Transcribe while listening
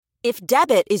If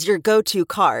debit is your go-to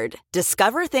card,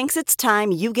 Discover thinks it's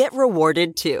time you get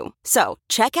rewarded too. So,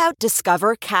 check out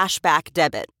Discover Cashback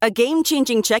Debit, a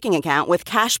game-changing checking account with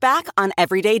cash back on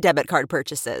everyday debit card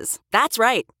purchases. That's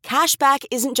right, cashback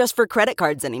isn't just for credit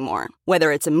cards anymore.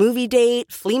 Whether it's a movie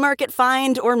date, flea market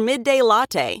find, or midday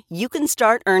latte, you can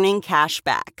start earning cash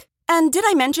back. And did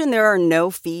I mention there are no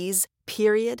fees,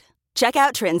 period? Check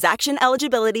out transaction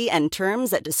eligibility and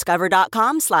terms at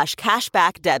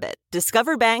discover.com/cashbackdebit.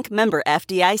 Discover Bank, member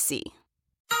FDIC.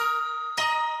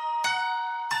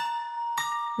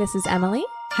 This is Emily,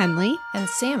 Henley, and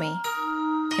Sammy,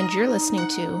 and you're listening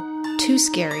to Too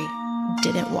Scary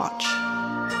Didn't Watch.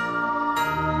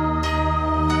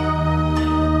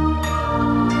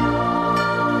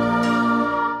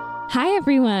 Hi,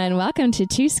 everyone. Welcome to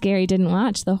Too Scary Didn't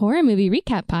Watch, the horror movie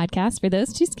recap podcast for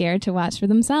those too scared to watch for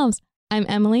themselves. I'm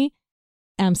Emily.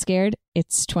 I'm scared.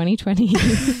 It's 2020.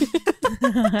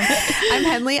 I'm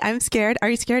Henley. I'm scared. Are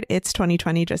you scared? It's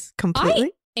 2020 just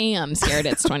completely? I am scared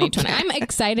it's 2020. Okay. I'm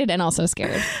excited and also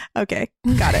scared. Okay.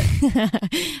 Got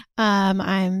it.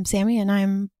 I'm Sammy, and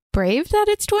I'm brave that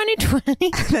it's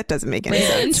 2020. That doesn't make any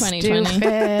Brave in sense.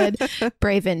 2020. Stupid.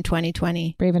 Brave in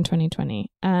 2020. Brave in 2020.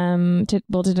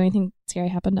 Did anything scary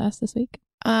happen to us this week?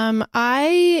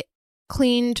 I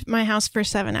cleaned my house for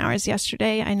 7 hours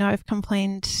yesterday. I know I've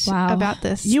complained about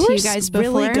this You to were you guys before.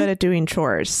 really good at doing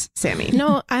chores, Sammy.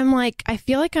 No, I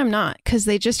feel like I'm not, because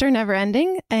they just are never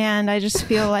ending. And I just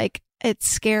feel like it's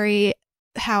scary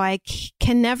how I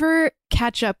can never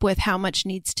catch up with how much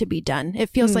needs to be done. It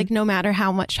feels like no matter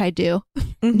how much I do,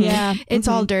 Yeah. it's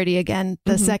all dirty again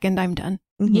the second I'm done.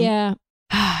 Yeah.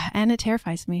 And it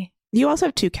terrifies me. You also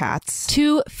have 2 cats.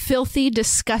 2 filthy,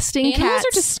 disgusting Animals cats.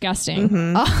 are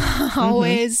disgusting.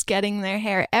 Always getting their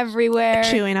hair everywhere.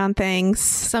 Chewing on things.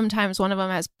 Sometimes one of them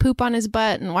has poop on his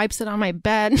butt and wipes it on my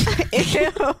bed.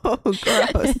 Ew,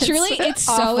 gross. Truly, it's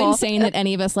so awful. insane that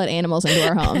any of us let animals into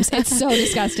our homes. It's so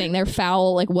disgusting. They're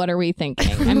foul. Like, what are we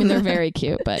thinking? I mean, they're very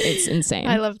cute, but it's insane.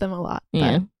 I love them a lot.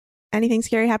 Yeah. Anything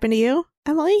scary happen to you,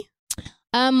 Emily?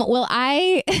 Well,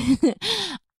 I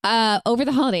over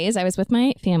the holidays, I was with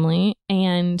my family,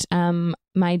 and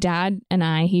my dad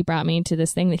and he brought me to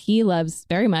this thing that he loves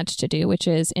very much to do, which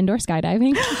is indoor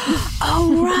skydiving.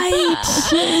 Oh,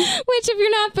 right. Which, if you're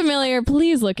not familiar,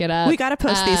 please look it up. We got to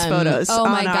post these photos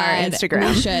on our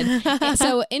Instagram. We should.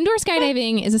 So indoor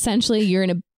skydiving is essentially you're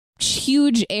in a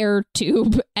huge air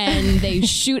tube and they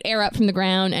shoot air up from the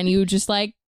ground and you just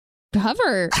like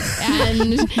hover,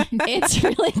 and it's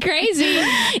really crazy.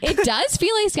 It does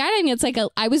feel like skydiving. It's like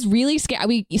I was really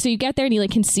scared. So you get there and you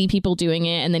like can see people doing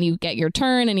it, and then you get your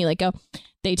turn and you like go.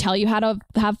 They tell you how to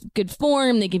have good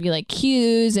form. They give you like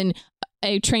cues, and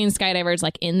a trained skydiver is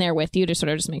like in there with you to sort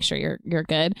of just make sure you're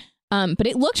good. But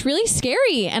it looked really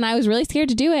scary, and I was really scared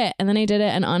to do it, and then I did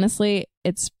it, and honestly,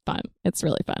 it's fun. It's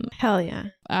really fun. Hell yeah.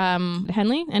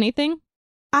 Henley, anything?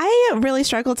 I really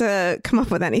struggled to come up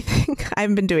with anything. I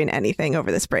haven't been doing anything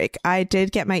over this break. I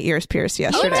did get my ears pierced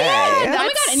yesterday. Oh my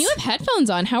God. And you have headphones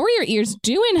on. How are your ears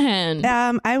doing, Hen?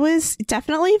 I was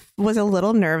a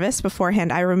little nervous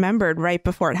beforehand. I remembered right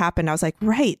before it happened. I was like,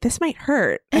 right, this might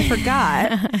hurt. I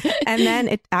forgot. And then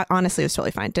it honestly was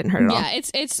totally fine. Didn't hurt at all. Yeah,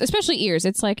 it's especially ears.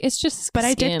 It's like, it's just But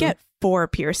skin. I did get 4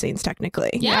 piercings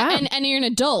technically. Yeah. And you're an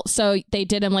adult, so they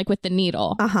did them like with the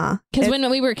needle. Because when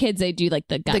we were kids, they do like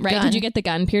the gun, right? Did you get the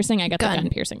gun piercing? I got the gun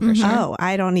piercing for sure. Oh,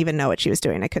 I don't even know what she was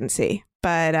doing. I couldn't see.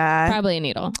 But probably a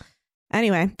needle.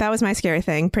 Anyway, that was my scary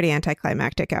thing. Pretty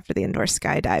anticlimactic after the indoor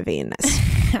skydiving.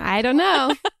 I don't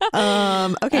know.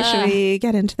 Okay, should we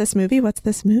get into this movie? What's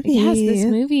this movie? Yes, this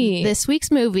movie. This week's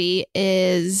movie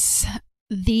is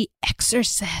The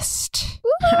Exorcist.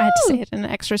 I had to say it in an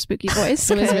extra spooky voice.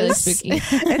 It was really spooky.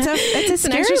 It's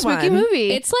an extra spooky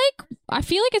movie. It's like, I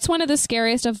feel like it's one of the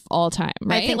scariest of all time,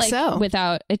 right? I think like, so.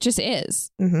 Without, it just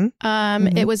is.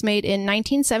 It was made in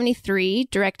 1973,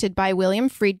 directed by William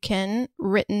Friedkin,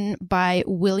 written by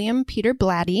William Peter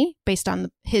Blatty, based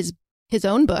on his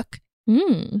own book.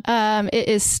 It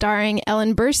is starring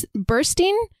Ellen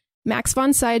Burstyn, Max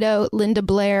von Sydow, Linda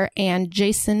Blair, and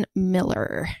Jason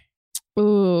Miller.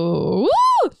 Ooh,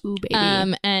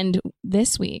 baby. And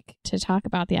this week, to talk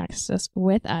about The Exorcist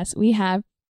with us, we have,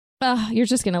 you're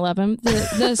just going to love him,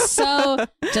 the so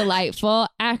delightful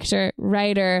actor,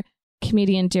 writer,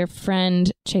 comedian, dear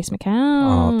friend, Chase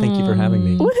McCown. Oh, thank you for having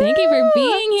me. Woo-hoo! Thank you for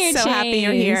being here, So Chase. happy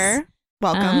you're here.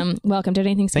 Welcome. Welcome. Did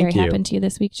anything scary Thank you. happen to you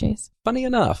this week, Chase? Funny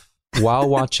enough, while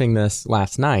watching this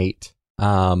last night,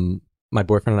 my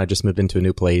boyfriend and I just moved into a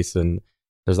new place, and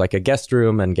there's like a guest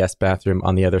room and guest bathroom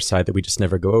on the other side that we just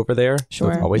never go over there. So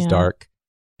Sure, it's always yeah. dark.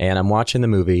 And I'm watching the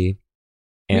movie,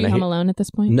 Are you home alone at this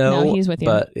point? No, he's with you.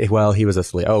 But, well, he was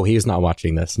asleep. Oh, he's not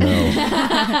watching this. No.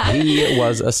 He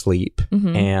was asleep,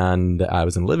 and I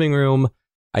was in the living room.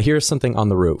 I hear something on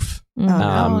the roof.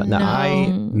 Now, I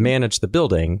manage the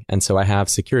building, and so I have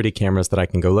security cameras that I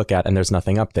can go look at, and there's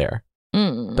nothing up there.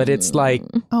 But it's like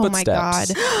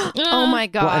footsteps. Oh my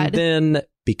God. Well, and then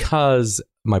because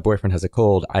my boyfriend has a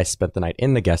cold, I spent the night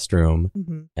in the guest room,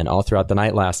 and all throughout the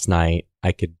night last night,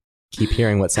 I could keep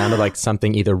hearing what sounded like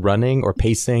something either running or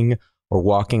pacing or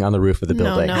walking on the roof of the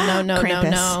building.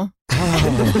 No.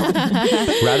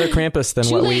 Rather Krampus than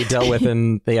what we dealt with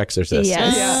in The Exorcist.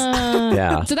 Yes.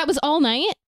 Yeah. So that was all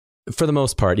night? For the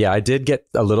most part, yeah. I did get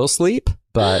a little sleep,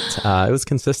 but it was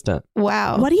consistent.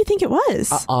 Wow. What do you think it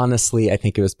was? Honestly, I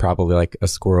think it was probably like a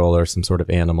squirrel or some sort of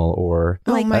animal or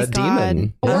Oh my a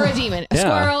demon. Or a demon. A Yeah.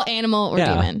 squirrel, animal, or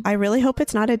demon. I really hope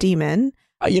it's not a demon.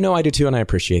 I do too, and I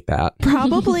appreciate that.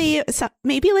 Probably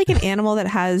maybe like an animal that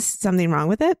has something wrong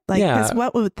with it. Like, Yeah.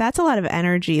 'cause that's a lot of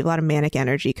energy, a lot of manic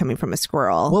energy coming from a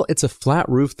squirrel. Well, it's a flat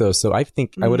roof, though, so I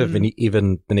think I would have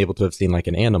even been able to have seen like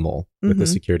an animal with the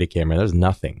security camera. There's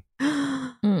nothing.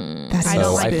 That's I don't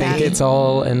So like I think that. it's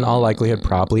all, in all likelihood,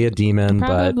 probably a demon,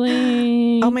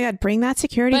 Probably. Oh my God, bring that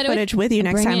security But footage with you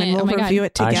next bring time it. and Oh we'll my God. review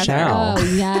it I together. shall. Oh,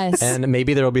 yes. but and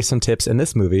maybe there will be some tips in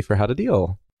this movie for how to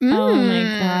deal. Oh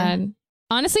my God.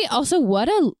 Honestly, also, what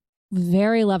a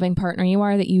very loving partner you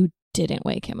are that you didn't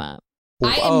wake him up.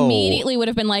 I immediately would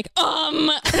have been like,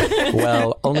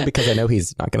 Well, only because I know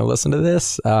he's not going to listen to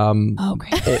this. Oh,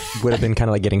 great. It would have been kind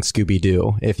of like getting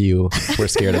Scooby-Doo if you were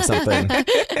scared of something.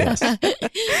 Yes.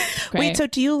 Wait, so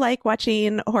do you like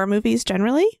watching horror movies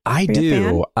generally? I Are you a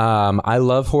do. I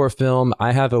love horror film.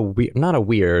 I have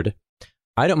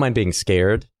I don't mind being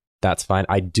scared. That's fine.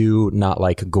 I do not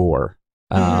like gore.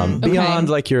 Beyond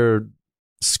like your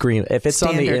scream. If it's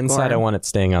on the Standard inside, gore. I want it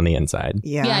staying on the inside.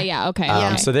 Yeah,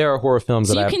 okay. So there are horror films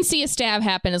So that you I can see a stab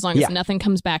happen as long as nothing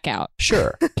comes back out.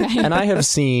 Sure. Okay. And I have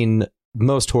seen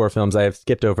most horror films. I have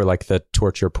skipped over like the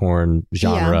torture porn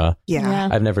genre. Yeah.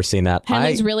 I've never seen that.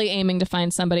 Henley's really aiming to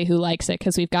find somebody who likes it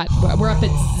because we're up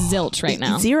at zilch right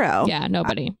now. Zero. Yeah,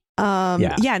 nobody.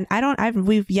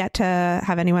 We've yet to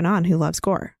have anyone on who loves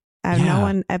gore. No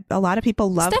one. A lot of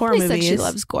people love horror Stephanie movies. said she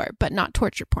loves gore, but not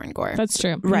torture porn gore. That's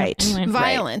true. Right. Anyway.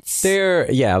 Violence. There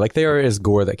is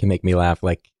gore that can make me laugh,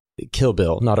 like Kill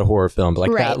Bill, not a horror film, but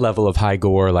like that level of high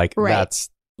gore, like that's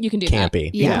You can do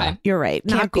campy. that. Yeah, Okay. You're right.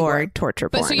 Can't Not be gore, gore. torture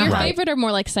But porn. so your Right. favorite are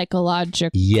more like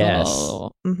psychological. Yes.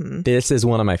 Mm-hmm. This is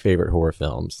one of my favorite horror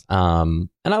films. And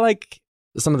I like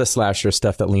some of the slasher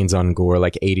stuff that leans on gore,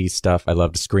 like 80s stuff. I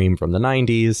loved Scream from the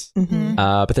 90s. Mm-hmm.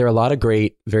 But there are a lot of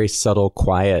great, very subtle,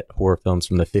 quiet horror films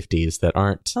from the 50s that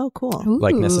aren't Oh, cool.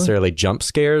 like Ooh. necessarily jump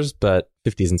scares, but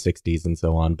 50s and 60s and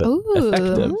so on, but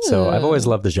effective. So I've always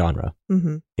loved the genre.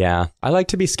 Mm-hmm. Yeah. I like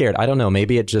to be scared. I don't know.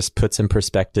 Maybe it just puts in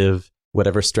perspective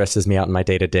whatever stresses me out in my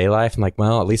day-to-day life. I'm like,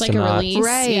 well, at least It's like I'm a not. release.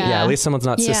 Right. Yeah, at least someone's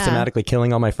not systematically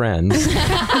killing all my friends.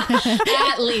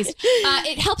 At least.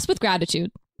 It helps with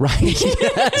gratitude. Right.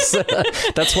 Yes.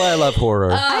 That's why I love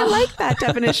horror. I like that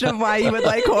definition of why you would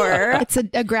like horror. It's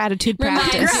a gratitude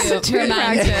practice.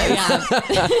 Reminds you. Yeah.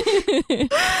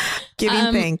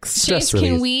 Giving thanks. Chase,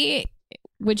 Stress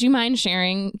would you mind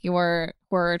sharing your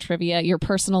horror trivia, your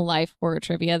personal life horror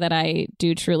trivia that I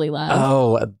do truly love?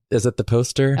 Oh, is it the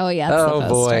poster? Oh, yeah. It's the poster.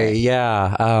 Boy.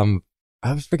 Yeah. I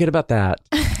always forget about that.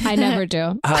 I never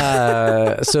do.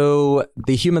 So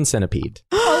the Human Centipede.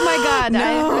 Oh my God.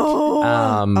 No.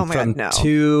 Oh my from God, no.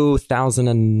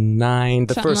 2009,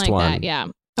 the Something first like one. that, yeah.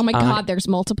 Oh my God, there's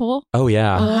multiple? Oh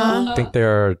yeah. Uh-huh. I think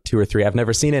there are 2 or 3. I've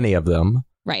never seen any of them.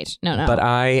 Right. No. But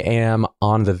I am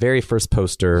on the very first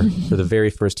poster for the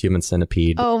very first Human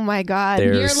Centipede. Oh my God.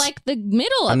 There's- You're like the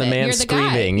middle of I'm the it. man You're the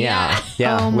screaming. guy. Yeah.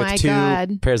 Yeah. Oh with my 2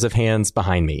 God. pairs of hands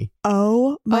behind me.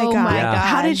 Oh my Oh God. my Yeah.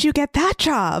 How God. did you get that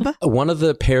job? One of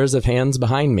the pairs of hands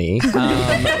behind me,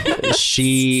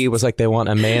 she was like, they want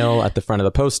a male at the front of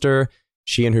the poster.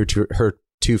 She and her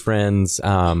 2 friends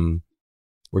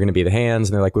were going to be the hands.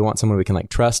 And they're like, we want someone we can like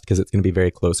trust because it's going to be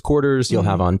very close quarters. You'll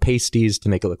have on pasties to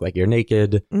make it look like you're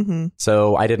naked. Mm-hmm.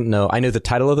 So I didn't know. I knew the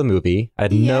title of the movie. I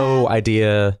had no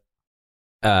idea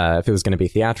if it was going to be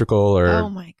theatrical or Oh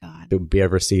my God. it would be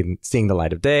ever seeing the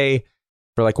light of day.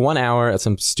 For like 1 hour at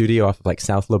some studio off of like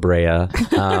South La Brea,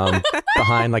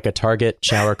 behind like a Target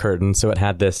shower curtain. So it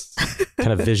had this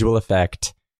kind of visual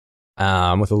effect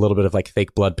with a little bit of like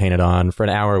fake blood painted on. For an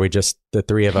hour, the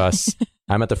 3 of us,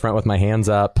 I'm at the front with my hands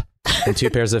up and 2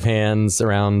 pairs of hands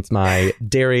around my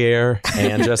derriere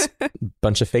and just a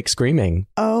bunch of fake screaming.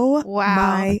 Oh Wow.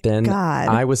 my Then God.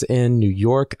 I was in New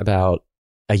York about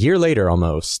a year later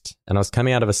almost, and I was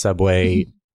coming out of a subway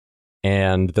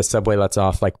and the subway lets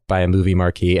off like by a movie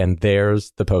marquee, and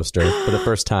there's the poster for the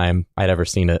first time I'd ever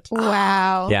seen it.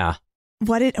 Wow. Yeah.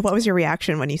 What was your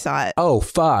reaction when you saw it? Oh,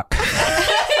 fuck.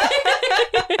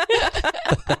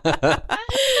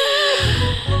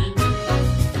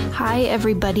 Hi,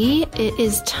 everybody. It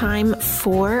is time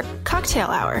for Cocktail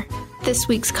Hour. This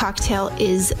week's cocktail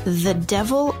is The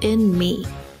Devil in Me.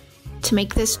 To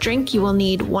make this drink, you will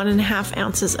need 1.5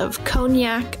 ounces of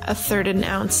cognac, 1/3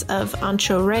 ounce of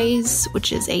ancho reyes,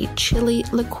 which is a chili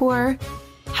liqueur,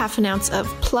 1/2 ounce of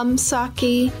plum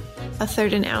sake,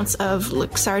 1/3 ounce of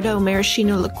Luxardo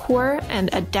maraschino liqueur,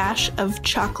 and a dash of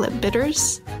chocolate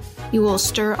bitters. You will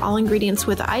stir all ingredients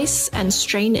with ice and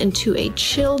strain into a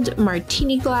chilled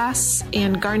martini glass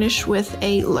and garnish with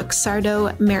a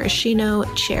Luxardo maraschino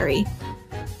cherry.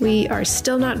 We are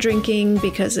still not drinking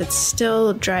because it's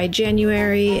still dry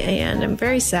January, and I'm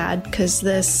very sad because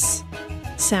this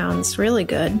sounds really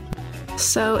good.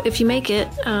 So if you make it,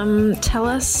 tell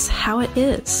us how it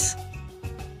is.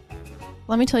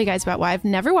 Let me tell you guys about why I've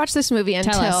never watched this movie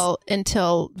until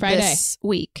Friday. This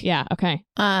week. Yeah, okay.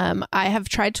 I have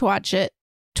tried to watch it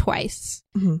twice,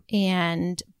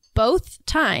 and both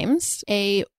times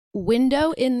a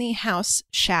window in the house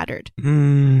shattered.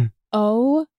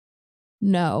 Oh,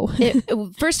 no.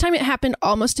 First time it happened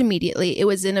almost immediately. It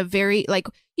was in a very, like,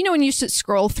 you know, when you used to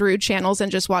scroll through channels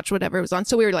and just watch whatever was on.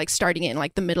 So we were like starting it in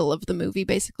like the middle of the movie,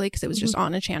 basically, because it was just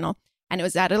on a channel. And it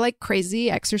was at a like crazy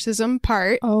exorcism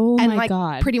part. Oh, and my like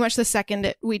God. pretty much the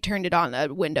second we turned it on,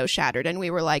 a window shattered, and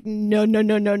we were like, no. Why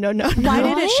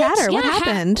did it shatter? What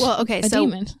happened? Well, okay, A so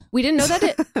demon. we didn't know that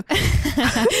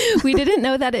it. We didn't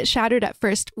know that it shattered at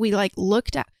first. We like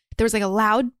looked at. There was like a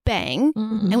loud bang,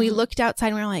 and we looked outside,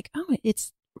 and we were like, oh,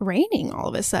 it's raining all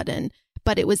of a sudden.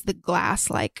 But it was the glass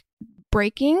like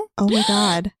breaking. Oh my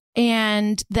God.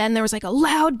 And then there was like a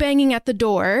loud banging at the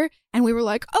door, and we were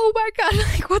like, oh my God,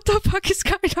 like what the fuck is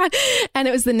going on? And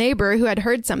it was the neighbor who had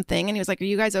heard something, and he was like, are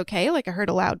you guys okay? Like I heard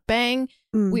a loud bang.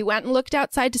 We went and looked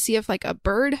outside to see if like a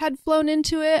bird had flown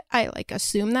into it. I like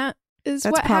assume that's what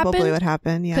happened. That's probably what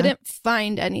happened. Yeah. Couldn't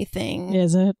find anything.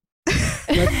 Is it?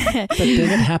 But then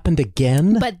it happened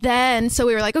again? But then, so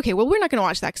we were like, okay, well, we're not going to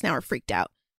watch that because now we're freaked out.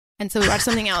 And so we watched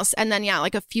something else. And then, yeah,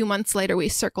 like a few months later, we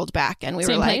circled back and we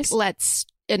Same were like, place? let's,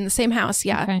 in the same house.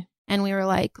 Yeah. Okay. And we were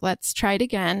like, let's try it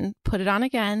again, put it on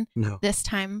again. No. This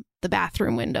time, the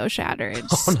bathroom window shattered.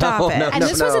 Stop it. And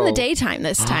this was in the daytime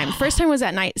this time. First time was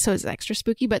at night, so it was extra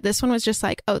spooky. But this one was just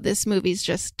like, oh, this movie's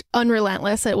just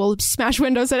unrelentless. It will smash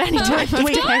windows at any time.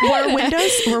 Wait,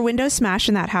 were windows smashed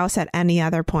in that house at any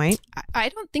other point? I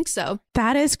don't think so.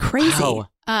 That is crazy.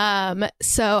 Wow.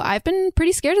 So I've been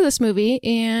pretty scared of this movie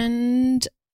and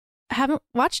haven't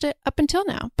watched it up until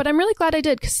now, but I'm really glad I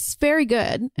did because it's very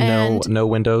good. And No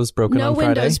windows broken on Friday? No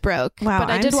windows broke. Wow,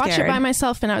 but I did watch it by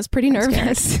myself and I was pretty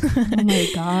nervous. Oh my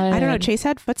God. I don't know. Chase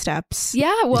had footsteps.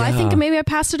 Yeah, well, I think maybe I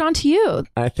passed it on to you.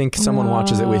 I think someone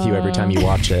watches it with you every time you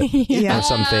watch it. Yeah. Or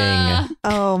something.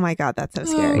 Oh my God, that's so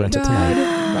scary. Rent it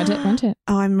tonight. Rent it.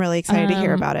 Oh, I'm really excited to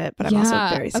hear about it, but I'm also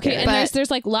very scared. Okay, and there's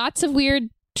like lots of weird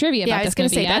trivia about I was this going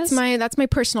to movie, say yes? that's my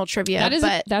personal trivia.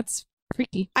 That's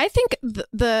freaky. I think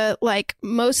the like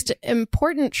most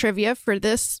important trivia for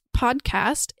this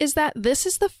podcast is that this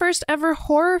is the first ever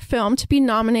horror film to be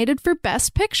nominated for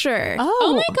Best Picture.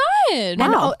 Oh my God.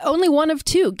 And only one of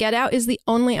two. Get Out is the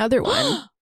only other one.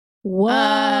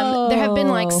 Whoa. There have been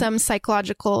like some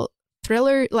psychological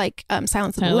thriller, like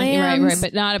Silence of the Lambs. Right,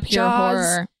 but not a pure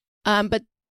Jaws. horror. But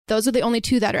those are the only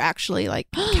two that are actually like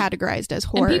categorized as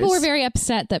horrors. And people were very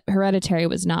upset that Hereditary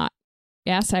was not.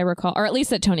 Yes, I recall, or at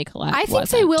least that Toni Collette. I think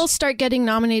they will start getting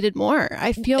nominated more.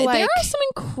 I feel like there are some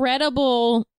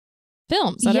incredible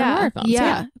films that are horror films.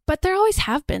 Yeah, but there always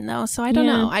have been though. So I don't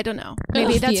know.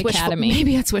 Maybe that's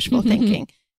wishful thinking.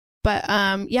 But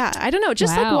yeah, I don't know.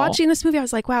 Just like watching this movie, I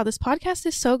was like, wow, this podcast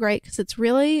is so great because it's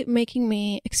really making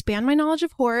me expand my knowledge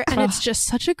of horror, and it's just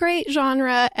such a great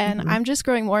genre, and I'm just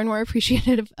growing more and more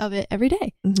appreciative of it every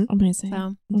day. Amazing.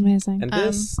 So, amazing. And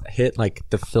this hit like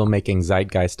the filmmaking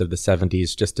zeitgeist of the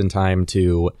 70s just in time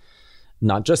to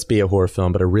not just be a horror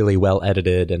film, but a really well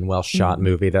edited and well shot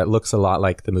movie that looks a lot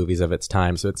like the movies of its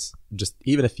time. So it's just,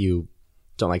 even if you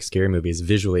don't like scary movies,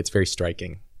 visually it's very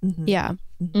striking. Yeah.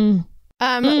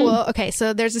 Well, okay,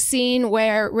 so there's a scene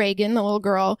where Reagan, the little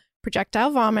girl, projectile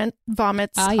vomits on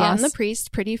the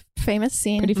priest. Pretty famous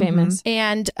scene. Pretty famous.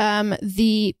 And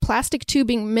the plastic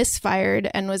tubing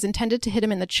misfired and was intended to hit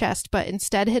him in the chest, but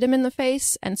instead hit him in the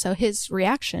face. And so his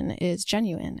reaction is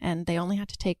genuine. And they only had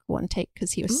to take one take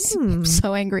because he was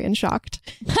so angry and shocked.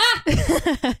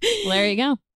 Well, there you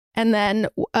go. And then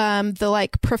the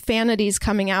like profanities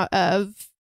coming out of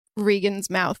Regan's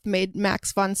mouth made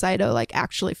Max von Sydow like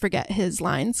actually forget his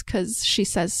lines because she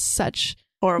says such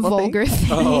horrible vulgar things.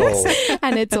 Oh.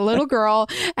 And it's a little girl,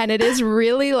 and it is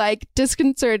really like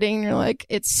disconcerting. You're like,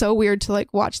 it's so weird to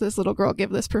like watch this little girl give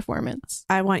this performance.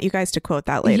 I want you guys to quote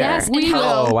that later. Yes, We will.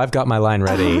 Oh, I've got my line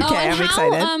ready. Okay, and I'm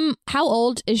excited. How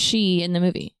old is she in the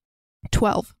movie?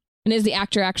 12. And is the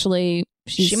actor actually?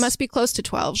 She must be close to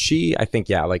 12. She, I think,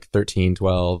 yeah, like 13,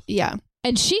 12. Yeah.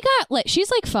 And she got like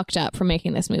she's like fucked up for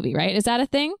making this movie, right? Is that a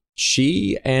thing?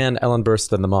 She and Ellen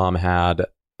Burstyn, the mom, had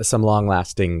some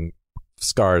long-lasting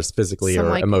scars physically Some, or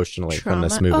like, emotionally from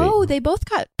this trauma. movie. Oh, they both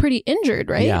got pretty injured,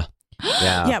 right? Yeah.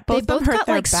 Yeah. Yeah, They both of them both hurt got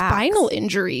their like backs. spinal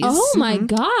injuries. Oh my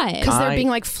god! Because they're I- being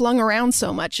like flung around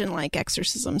so much in like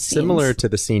exorcism scenes. Similar to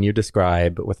the scene you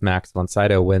describe with Max von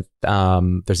Sydow, with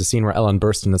there's a scene where Ellen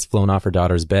Burstyn is flown off her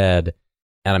daughter's bed,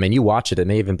 and I mean, you watch it; it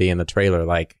may even be in the trailer.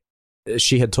 Like,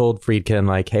 she had told Friedkin,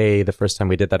 like, "Hey, the first time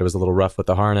we did that, it was a little rough with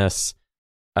the harness.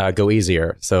 Go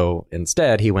easier." So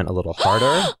instead, he went a little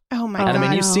harder. Oh my And god! I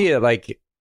mean, you see it like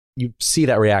you see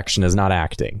that reaction is not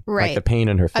acting, Right. Like the pain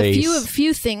in her face. a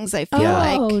few things I feel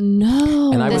Oh like.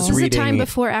 no! And I This was is reading- a time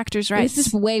before actors' rights. This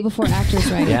is way before actors'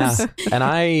 rights. Yeah. And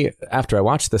I, after I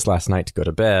watched this last night to go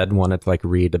to bed, wanted to like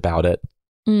read about it.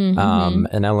 Mhm.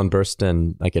 And Ellen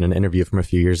Burstyn, like in an interview from a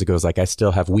few years ago, was like, I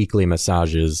still have weekly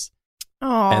massages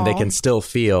Aw. and they can still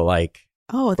feel like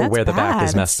Oh, that's where the back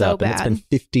is bad. messed so up. And it's bad. been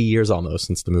 50 years almost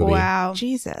since the movie. Wow.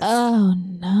 Jesus. Oh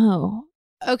no!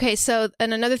 Okay, so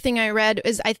and another thing I read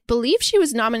is I believe she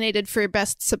was nominated for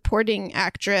Best Supporting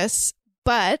Actress,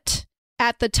 but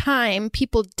at the time,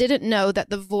 people didn't know that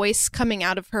the voice coming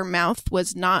out of her mouth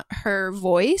was not her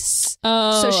voice.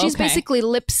 Oh, So she's okay. basically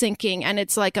lip syncing, and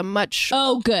it's like a much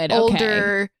Oh, good. Okay.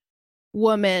 older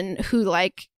woman who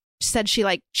like said she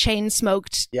like chain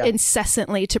smoked Yeah.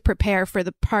 incessantly to prepare for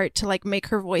the part to like make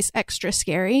her voice extra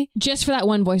scary. Just for that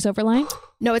one voiceover line.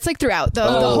 No, it's like throughout the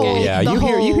Oh, whole. yeah. the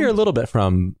You hear a little bit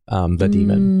from the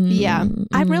demon. Yeah.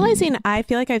 I'm realizing I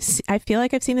feel like I've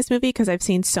seen this movie because I've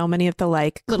seen so many of the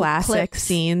like Little classic clips.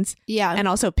 scenes Yeah, and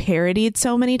also parodied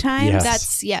so many times. Yes.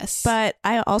 that's yes. But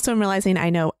I also am realizing I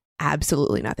know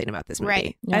absolutely nothing about this movie.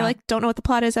 Right. Yeah. I like don't know what the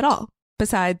plot is at all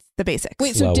besides the basics.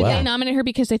 Wait, so Well, did wow. they nominate her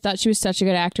because they thought she was such a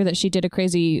good actor that she did a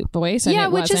crazy voice? And yeah,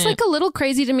 it which is wasn't? like a little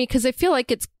crazy to me because I feel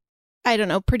like it's, I don't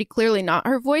know, pretty clearly not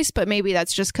her voice, but maybe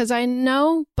that's just because I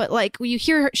know. But like you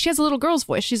hear her, she has a little girl's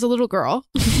voice. She's a little girl.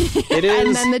 It is.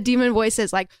 And then the demon voice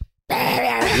is like,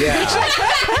 Yeah.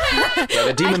 Yeah,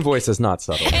 the demon voice is not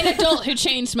subtle. an adult who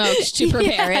chain smoked to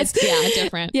prepare. Yes. It's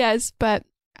different. yes, but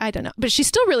I don't know. But she's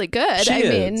still really good. She I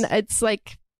mean, is. it's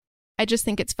like, I just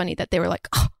think it's funny that they were like,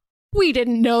 oh, we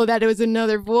didn't know that it was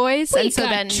another voice. We and so got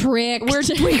then tricked.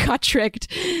 we got tricked.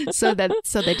 So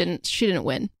she didn't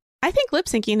win. I think lip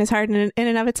syncing is hard in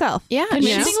and of itself. Yeah,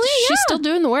 Admittedly, she's still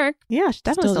doing the work. Yeah, she's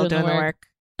definitely still doing the work.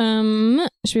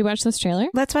 Should we watch this trailer?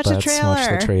 Let's watch the Let's trailer. watch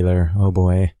the trailer. Oh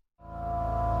boy.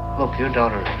 Look, your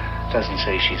daughter doesn't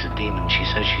say she's a demon. She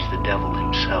says she's the devil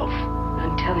himself.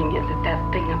 I'm telling you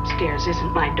that thing upstairs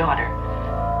isn't my daughter.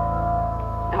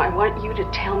 Now, I want you to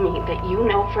tell me that you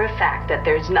know for a fact that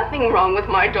there's nothing wrong with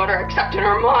my daughter except in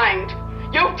her mind.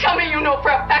 You tell me you know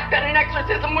for a fact that an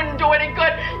exorcism wouldn't do any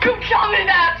good. You tell me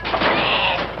that!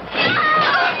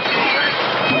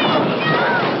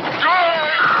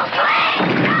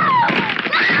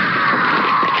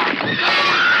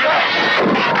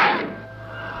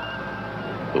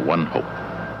 The one hope.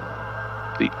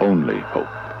 The only hope.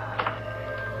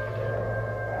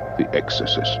 The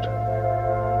Exorcist.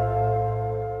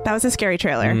 That was a scary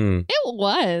trailer. Mm. It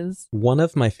was. One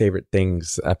of my favorite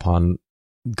things upon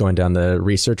going down the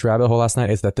research rabbit hole last night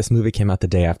is that this movie came out the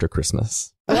day after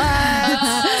Christmas. It's a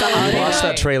You holiday watch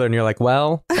that trailer and you're like,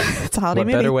 well, It's a holiday what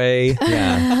movie. better way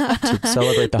to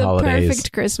celebrate the holidays.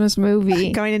 Perfect Christmas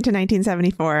movie. Going into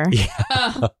 1974.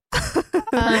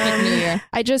 Perfect New Year.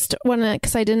 I just want to,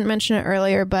 because I didn't mention it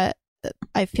earlier, but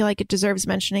I feel like it deserves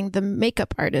mentioning. The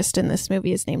makeup artist in this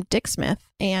movie is named Dick Smith,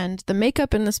 and the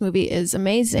makeup in this movie is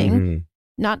amazing. Mhm.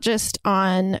 Not just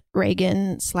on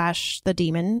Reagan / the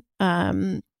demon,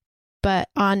 but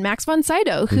on Max von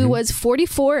Sydow, who Mhm. was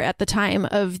 44 at the time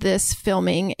of this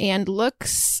filming and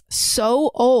looks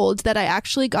so old that I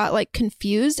actually got like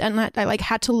confused, and I like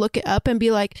had to look it up and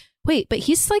be like, wait, but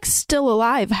he's like still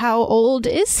alive. How old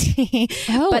is he?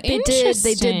 Oh, But they did the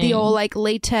interesting. old like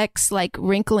latex, like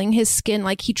wrinkling his skin.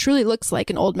 Like he truly looks like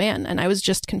an old man. And I was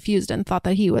just confused and thought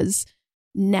that he was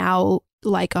now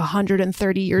like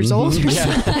 130 years old or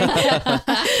Yeah.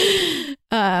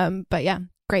 something. But yeah,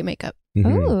 great makeup.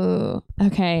 Ooh,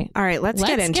 okay. All right, let's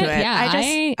get into it.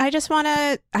 Yeah, I just want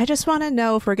to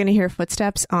know if we're going to hear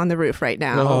footsteps on the roof right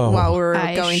now while we're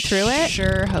going through it.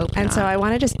 Sure hope And not. so I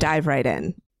want to just dive right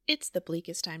in. It's the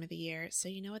bleakest time of the year, so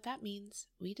you know what that means.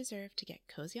 We deserve to get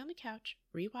cozy on the couch,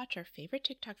 rewatch our favorite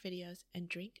TikTok videos, and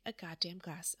drink a goddamn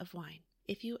glass of wine.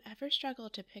 If you ever struggle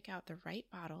to pick out the right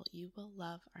bottle, you will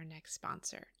love our next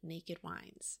sponsor, Naked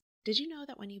Wines. Did you know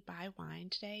that when you buy wine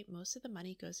today, most of the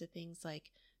money goes to things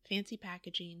like fancy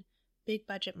packaging, big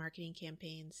budget marketing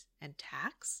campaigns, and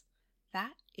tax?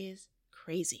 That is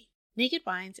crazy. Naked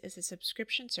Wines is a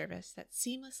subscription service that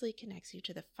seamlessly connects you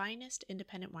to the finest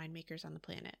independent winemakers on the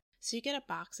planet. So you get a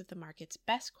box of the market's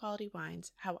best quality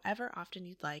wines, however often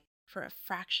you'd like, for a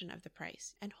fraction of the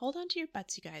price. And hold on to your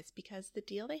butts, you guys, because the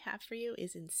deal they have for you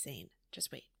is insane. Just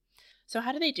wait. So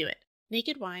how do they do it?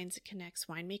 Naked Wines connects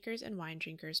winemakers and wine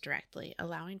drinkers directly,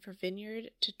 allowing for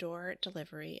vineyard-to-door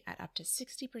delivery at up to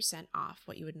 60% off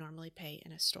what you would normally pay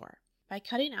in a store. By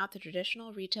cutting out the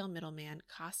traditional retail middleman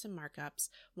costs and markups,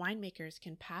 winemakers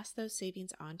can pass those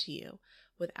savings on to you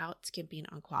without skimping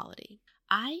on quality.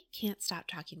 I can't stop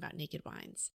talking about Naked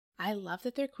Wines. I love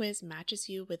that their quiz matches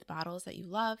you with bottles that you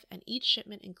love, and each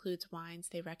shipment includes wines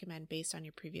they recommend based on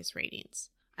your previous ratings.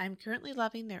 I'm currently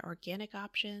loving their organic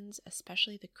options,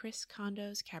 especially the Chris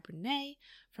Condos Cabernet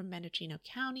from Mendocino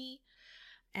County,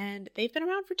 and they've been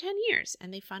around for 10 years,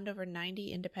 and they fund over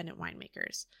 90 independent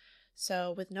winemakers.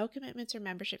 So with no commitments or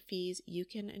membership fees, you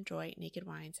can enjoy Naked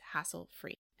Wines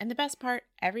hassle-free. And the best part,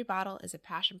 every bottle is a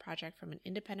passion project from an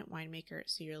independent winemaker,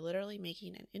 so you're literally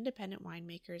making an independent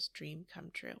winemaker's dream come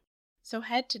true. So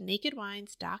head to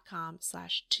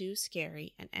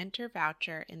nakedwines.com/tooscary and enter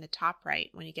voucher in the top right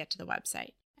when you get to the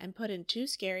website. And put in Too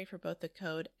Scary for both the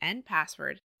code and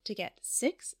password to get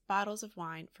 6 bottles of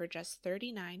wine for just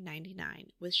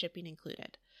 $39.99 with shipping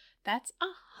included. That's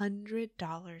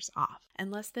 $100 off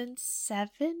and less than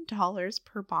 $7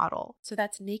 per bottle. So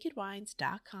that's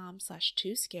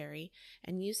nakedwines.com/tooscary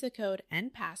and use the code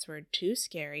and password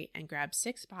TOOSCARY and grab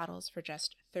 6 bottles for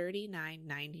just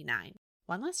 $39.99.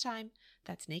 One last time,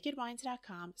 that's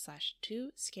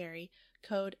nakedwines.com/tooscary,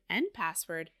 code and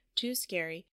password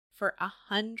TOOSCARY for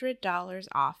 $100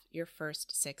 off your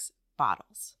first 6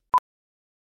 bottles.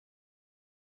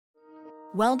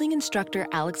 Welding instructor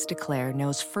Alex DeClaire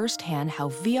knows firsthand how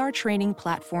VR training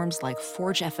platforms like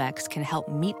ForgeFX can help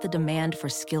meet the demand for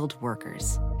skilled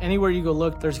workers. Anywhere you go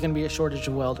look, there's going to be a shortage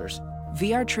of welders.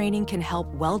 VR training can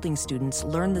help welding students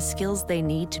learn the skills they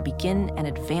need to begin and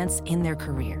advance in their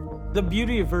career. The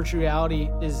beauty of virtual reality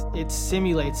is it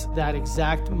simulates that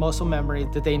exact muscle memory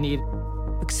that they need.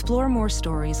 Explore more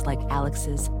stories like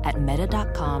Alex's at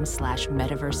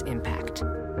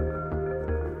meta.com/metaverseimpact.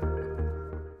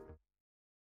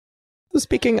 So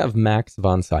speaking of Max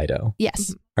von Sydow,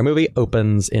 Yes. our movie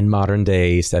opens in modern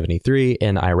day 73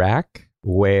 in Iraq,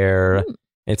 where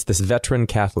it's this veteran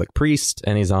Catholic priest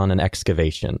and he's on an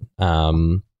excavation,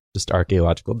 just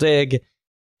archaeological dig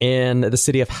in the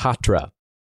city of Hatra.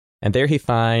 And there he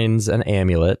finds an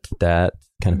amulet that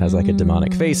kind of has like a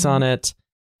demonic face on it.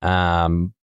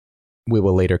 We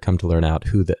will later come to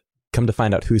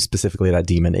find out who specifically that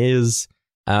demon is.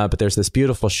 But there's this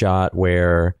beautiful shot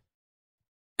where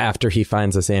after he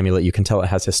finds this amulet, you can tell it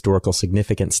has historical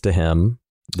significance to him.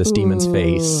 This demon's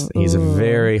face. He's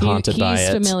very haunted by it.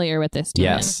 He's familiar with this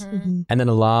demon. Yes. And then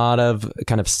a lot of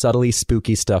kind of subtly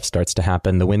spooky stuff starts to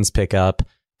happen. The winds pick up.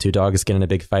 2 dogs get in a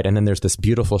big fight. And then there's this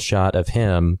beautiful shot of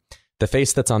him. The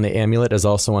face that's on the amulet is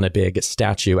also on a big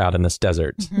statue out in this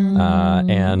desert.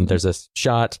 And there's a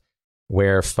shot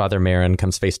where Father Marin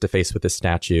comes face to face with this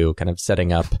statue, kind of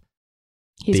setting up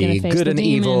the good and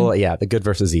evil. Yeah, the good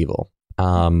versus evil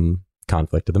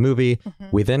conflict of the movie.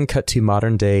 We then cut to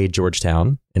modern day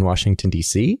Georgetown in Washington,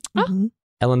 D.C.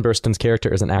 Ellen Burstyn's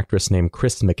character is an actress named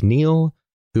Chris McNeil,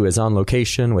 who is on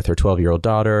location with her 12-year-old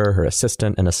daughter, her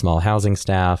assistant, and a small housing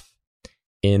staff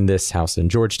in this house in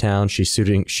Georgetown. She's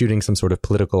shooting some sort of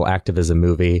political activism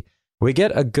movie. We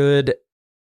get a good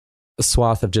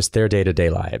swath of just their day-to-day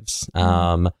lives.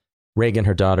 Reagan,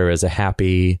 her daughter, is a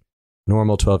happy,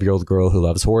 normal 12-year-old girl who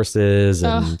loves horses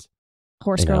and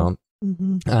horse girl.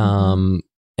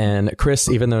 And Chris,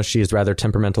 even though she is rather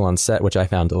temperamental on set, which I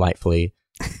found delightfully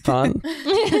fun.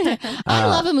 I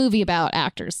love a movie about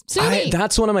actors.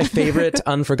 That's one of my favorite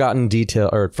forgotten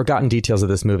details of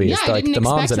this movie. Is like the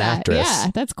mom's an actress.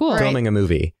 Yeah, that's cool. Filming a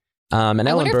movie. And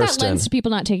I Ellen wonder if Burstyn. that lends to people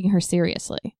not taking her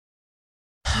seriously.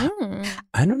 I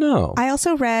don't know. I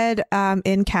also read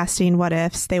in casting What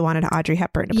Ifs, they wanted Audrey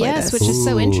Hepburn to play this. Which is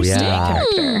so interesting. Yeah.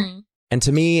 Character. And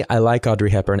to me, I like Audrey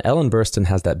Hepburn. Ellen Burstyn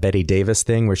has that Bette Davis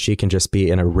thing where she can just be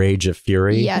in a rage of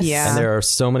fury. Yes. Yeah. And there are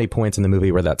so many points in the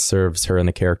movie where that serves her and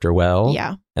the character well.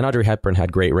 Yeah. And Audrey Hepburn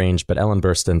had great range, but Ellen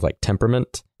Burstyn's like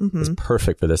temperament is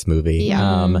perfect for this movie.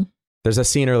 Yeah. There's a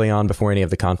scene early on before any of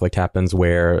the conflict happens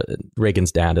where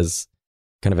Reagan's dad is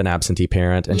kind of an absentee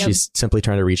parent, and she's simply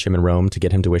trying to reach him in Rome to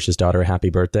get him to wish his daughter a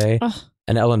happy birthday.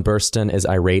 And Ellen Burstyn is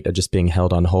irate at just being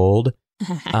held on hold.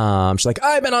 She's like,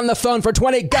 I've been on the phone for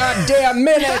 20 goddamn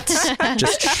minutes,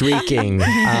 just shrieking.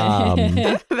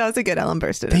 That was a good Ellen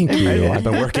Burstyn. Thank you. I've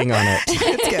been working on it.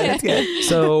 It's good. It's good.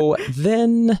 So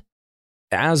then,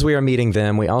 as we are meeting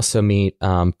them, we also meet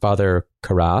Father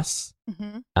Karras,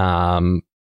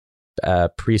 a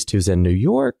priest who's in New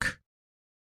York,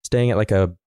 staying at like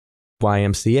a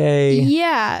YMCA.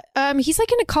 Yeah. He's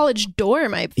like in a college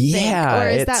dorm, I think. Yeah, or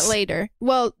is that later?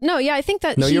 Well, no, yeah, I think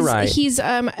that you're right. He's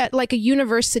at like a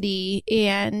university,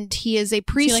 and he is a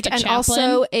priest like a and chaplain?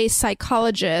 Also a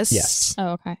psychologist. Yes.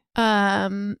 Oh, okay.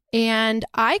 And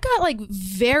I got like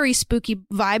very spooky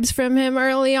vibes from him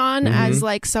early on as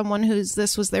like someone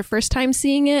this was their first time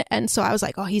seeing it. And so I was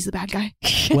like, oh, he's the bad guy.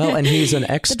 Well, and he's an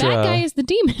extra. The bad guy is the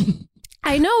demon.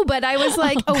 I know, but I was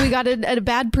like, oh, we got a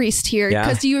bad priest here.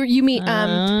 Because you meet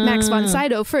Max von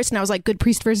Sydow first, and I was like, good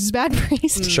priest versus bad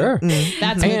priest. Sure.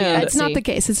 That's It's not the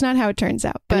case. It's not how it turns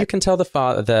out. But you can tell the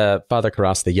Father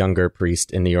Karras, the younger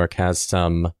priest in New York, has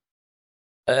some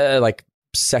like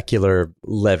secular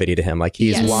levity to him. Like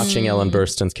he's watching Ellen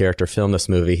Burstyn's character film this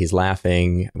movie. He's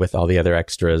laughing with all the other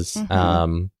extras.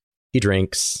 He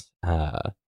drinks.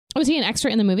 Was he an extra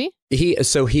in the movie?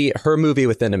 Her movie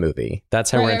within a movie.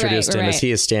 That's how we're introduced to him. As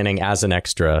he is standing as an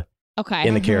extra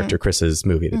in the character Chris's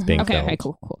movie that's being filmed. Okay,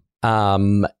 cool.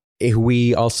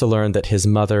 We also learned that his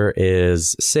mother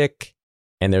is sick,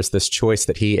 and there's this choice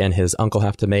that he and his uncle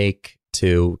have to make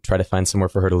to try to find somewhere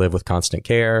for her to live with constant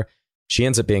care. She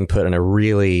ends up being put in a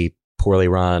really poorly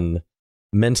run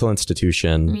mental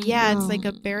institution. Yeah, it's like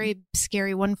a very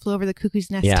scary One Flew Over the Cuckoo's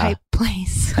Nest type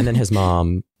place. And then his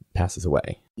mom passes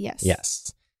away.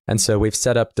 Yes. And so we've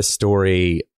set up the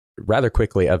story rather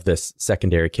quickly of this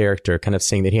secondary character, kind of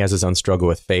seeing that he has his own struggle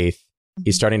with faith.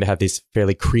 He's starting to have these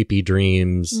fairly creepy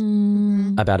dreams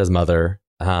about his mother.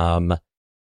 And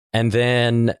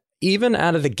then even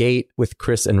out of the gate with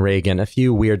Chris and Reagan, a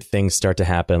few weird things start to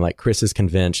happen. Like Chris is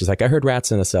convinced. She's like, I heard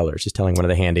rats in the cellar. She's telling one of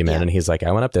the handymen, and he's like,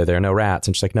 I went up there. There are no rats.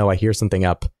 And she's like, no, I hear something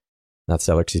up. Not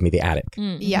cellar, excuse me, the attic.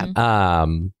 Yeah.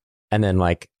 And then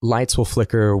like lights will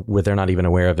flicker where they're not even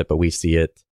aware of it, but we see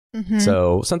it.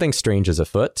 So something strange is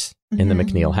afoot in the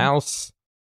McNeil house.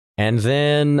 And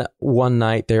then one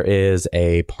night there is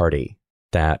a party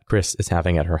that Chris is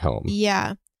having at her home.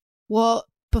 Yeah. Well,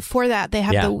 before that, they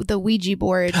have the Ouija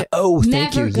board. Oh,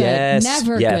 thank you. Good. Yes.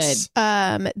 Never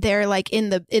good. They're like in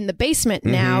the basement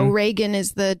now. Reagan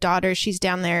is the daughter. She's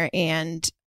down there, and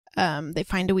they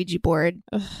find a Ouija board.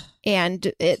 And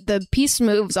the piece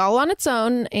moves all on its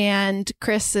own, and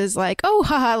Chris is like, oh,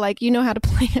 haha, like, you know how to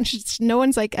play. And no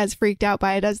one's like as freaked out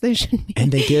by it as they should be.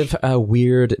 And they give a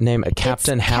weird name,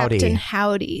 Captain Howdy. Captain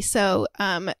Howdy. So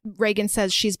Reagan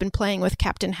says she's been playing with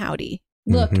Captain Howdy.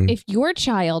 Look, if your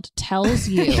child tells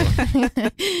you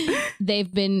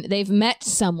they've met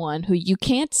someone who you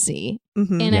can't see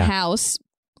in a house,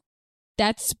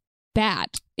 that's bad.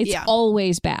 It's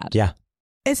always bad. Yeah.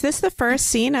 Is this the first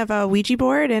scene of a Ouija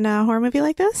board in a horror movie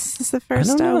like this? Is this the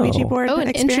first Ouija board an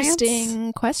experience?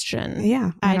 interesting question.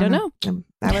 Yeah. I don't know.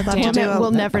 I would love to do We'll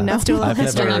never know. Let's do a little I've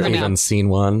history. never even seen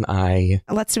one.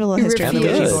 Let's do a little history of the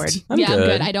Ouija board. I'm I'm good.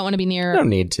 good. I don't want to be near. I don't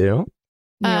need to.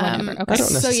 Whatever. Okay. I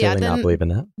don't necessarily not believe in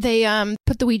that. They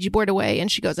put the Ouija board away,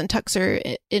 and she goes and tucks her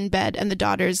in bed, and the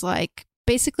daughter's like,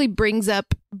 basically brings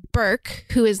up Burke,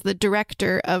 who is the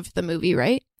director of the movie,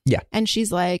 right? Yeah. And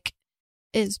she's like,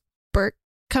 is Burke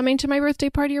coming to my birthday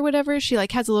party or whatever? She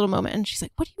like has a little moment, and she's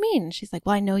like, what do you mean? She's like,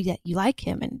 well, I know that you like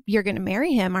him, and you're going to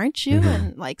marry him, aren't you?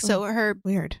 And like, so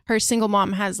her single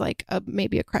mom has like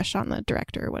maybe a crush on the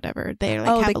director or whatever. They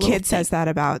like, the kid says that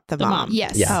about the mom.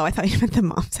 Yes. Yeah. Oh, I thought you meant the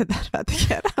mom said that about the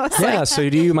kid. I was So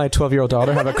do you, my 12-year-old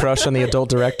daughter, have a crush on the adult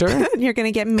director? You're going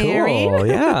to get married? Cool,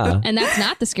 yeah. And that's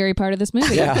not the scary part of this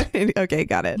movie. Yeah. Okay,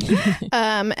 got it.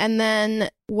 And then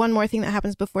one more thing that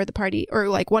happens before the party, or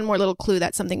like one more little clue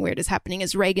that something weird is happening,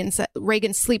 is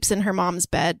Reagan sleeps in her mom's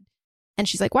bed, and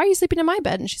she's like, why are you sleeping in my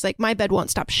bed? And she's like, my bed won't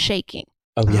stop shaking.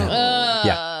 Oh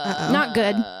yeah. Not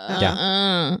good.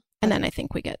 Yeah. And then I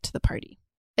think we get to the party.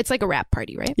 It's like a wrap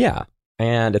party, right? Yeah.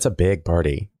 And it's a big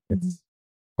party. It's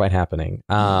quite happening.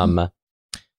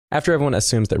 After everyone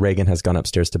assumes that Reagan has gone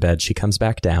upstairs to bed, she comes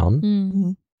back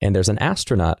down, and there's an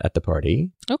astronaut at the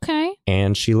party. Okay.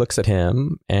 And she looks at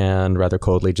him and rather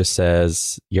coldly just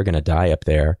says, "You're going to die up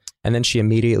there." And then she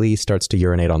immediately starts to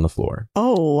urinate on the floor.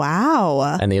 Oh,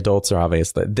 wow. And the adults are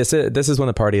obviously, this is when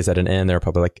the party is at an end. There are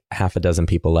probably like half a dozen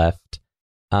people left.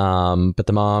 But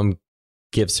the mom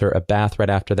gives her a bath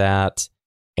right after that.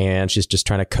 And she's just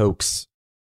trying to coax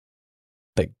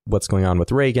like what's going on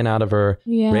with Reagan out of her.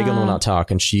 Yeah. Reagan will not talk.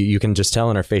 And you can just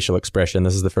tell in her facial expression,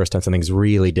 this is the first time something's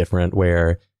really different,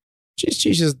 where she's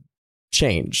just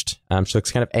changed. She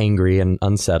looks kind of angry and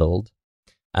unsettled.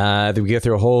 We go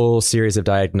through a whole series of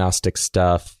diagnostic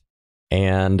stuff,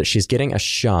 and she's getting a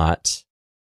shot,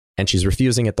 and she's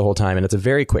refusing it the whole time. And it's a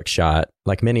very quick shot,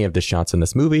 like many of the shots in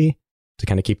this movie, to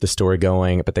kind of keep the story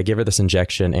going. But they give her this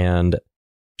injection, and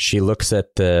she looks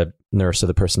at the nurse or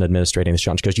the person administrating the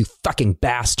shot, and she goes, "You fucking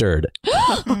bastard."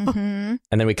 And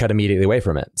then we cut immediately away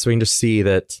from it. So we can just see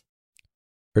that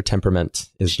her temperament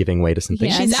is giving way to some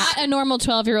things. Yeah, she's not a normal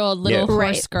 12-year-old little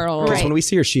horse girl. Because when we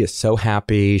see her, she is so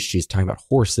happy. She's talking about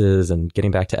horses and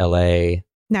getting back to LA.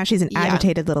 Now she's an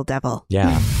agitated little devil.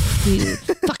 Yeah. You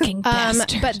fucking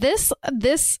bastard. But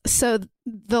so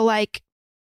the like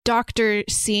doctor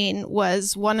scene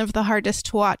was one of the hardest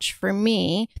to watch for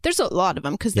me. There's a lot of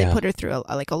them because they put her through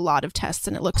a lot of tests,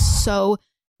 and it looks so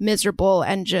miserable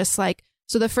and just like.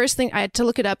 So the first thing, I had to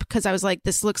look it up because I was like,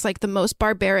 this looks like the most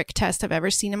barbaric test I've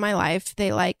ever seen in my life.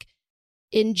 They like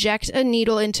inject a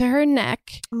needle into her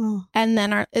neck, and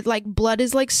then blood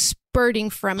is like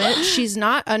spurting from it. She's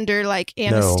not under like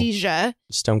anesthesia.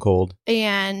 No. Stone cold.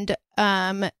 And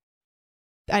I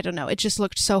don't know. It just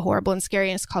looked so horrible and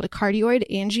scary. And it's called a cardioid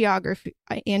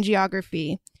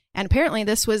angiography. And apparently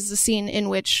this was the scene in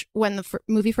which, when the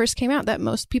movie first came out, that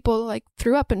most people like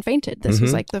threw up and fainted. This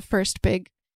was like the first big.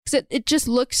 Because it just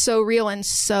looks so real and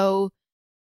so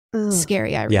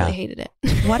scary. I really hated it.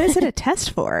 What is it a test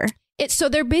for? So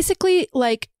they're basically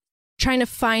like trying to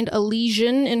find a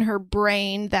lesion in her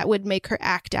brain that would make her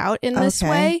act out in this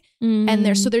way. And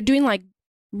they're doing like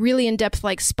really in-depth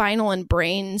like spinal and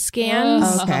brain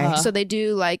scans. So they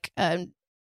do like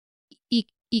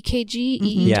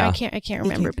EKG, I can't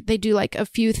remember, but they do like a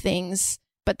few things.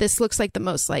 But this looks like the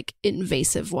most like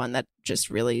invasive one that just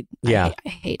really I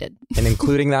hated. And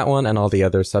including that one and all the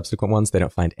other subsequent ones, they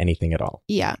don't find anything at all.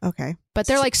 Yeah. Okay. But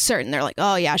they're like certain. They're like,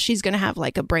 oh yeah, she's going to have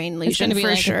like a brain lesion it's gonna be for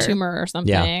like sure. a tumor or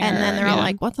something. Yeah. And then they're all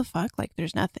like, what the fuck? Like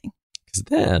there's nothing. Because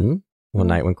then one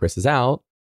night when Chris is out,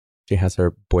 she has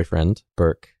her boyfriend,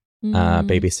 Burke,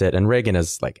 babysit. And Reagan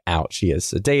is like out. She is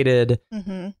sedated.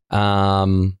 And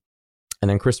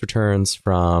then Chris returns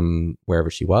from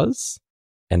wherever she was.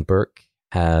 And Burke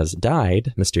has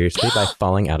died mysteriously by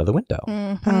falling out of the window.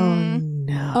 Oh,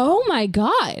 no. Oh, my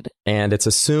God. And it's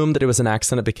assumed that it was an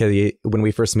accident because when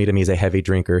we first meet him, he's a heavy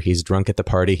drinker. He's drunk at the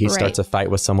party. He starts a fight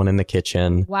with someone in the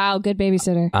kitchen. Wow, good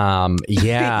babysitter.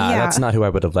 That's not who I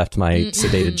would have left my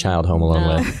sedated child home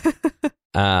alone with.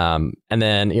 And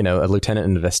then, a lieutenant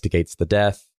investigates the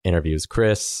death, interviews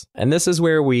Chris. And this is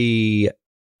where we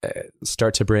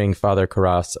start to bring Father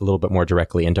Karras a little bit more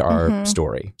directly into our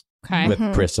story. Okay. With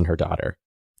Chris and her daughter.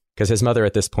 Because his mother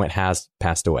at this point has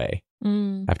passed away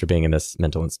after being in this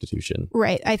mental institution.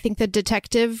 Right. I think the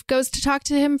detective goes to talk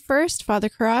to him first, Father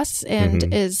Karras,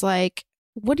 and is like,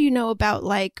 what do you know about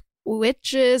like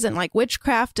witches and like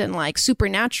witchcraft and like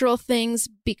supernatural things?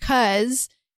 Because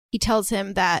he tells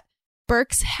him that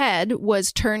Burke's head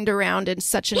was turned around in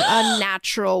such an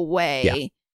unnatural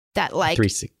way. That like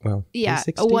 360.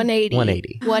 A 180 like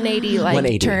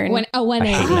 180. turn. A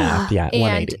 180. Yeah,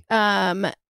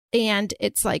 180. And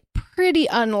it's like pretty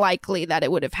unlikely that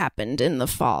it would have happened in the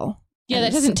fall. Yeah,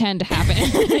 that doesn't tend to happen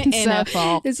in the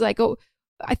fall. It's like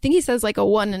I think he says like a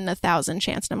 1 in 1,000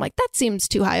 chance, and I'm like, that seems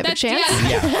too high of a chance.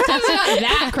 Yeah. That's not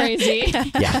that crazy.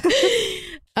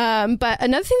 But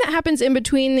another thing that happens in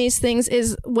between these things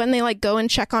is when they like go and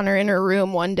check on her in her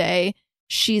room one day,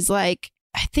 she's like,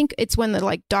 I think it's when the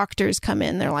like doctors come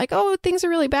in. They're like, oh, things are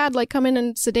really bad. Like, come in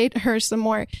and sedate her some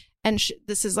more. And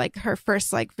this is like her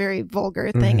first like very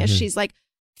vulgar thing is she's like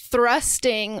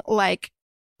thrusting like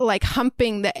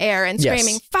humping the air and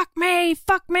screaming, fuck me,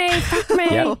 fuck me, fuck me.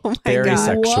 Oh my God.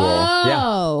 Sexual.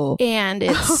 Whoa. Yeah. And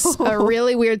it's a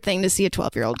really weird thing to see a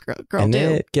 12-year-old girl and do.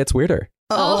 It gets weirder.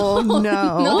 Oh, no.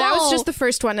 No, that was just the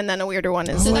first one, and then a weirder one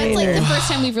is so later. that's like the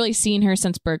first time we've really seen her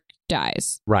since Burke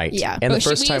dies. Right. Yeah. And the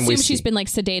first time we she's been like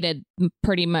sedated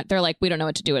pretty much. They're like, we don't know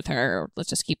what to do with her. Let's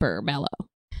just keep her mellow.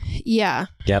 Yeah.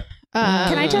 Yep.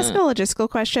 Can I just ask a logistical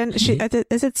question?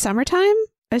 Is it summertime?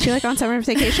 Is she like on summer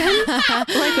vacation?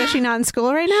 Like, was she not in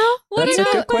school right now? That's a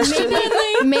good question.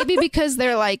 Maybe because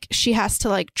they're like, she has to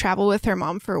like travel with her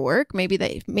mom for work.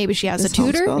 Maybe she has a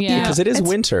tutor. Yeah. Because it is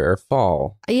winter or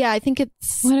fall. Yeah, I think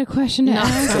it's. What a question to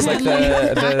ask. It's like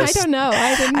I don't know.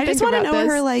 I just want to know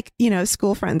where her like,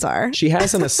 school friends are. She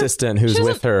has an assistant who's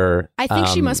with her. I think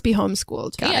she must be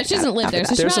homeschooled. Yeah, she doesn't live there.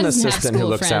 So there's an assistant who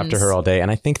looks after her all day.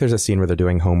 And I think there's a scene where they're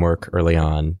doing homework early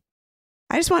on.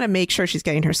 I just want to make sure she's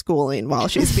getting her schooling while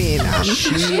she's being.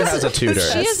 She has a tutor.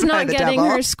 She is not getting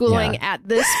her schooling at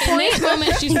this point. In this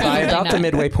moment, she's by about the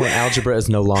midway point, algebra is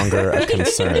no longer a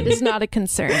concern. It is not a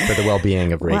concern for the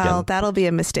well-being of Reagan. Well, that'll be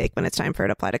a mistake when it's time for her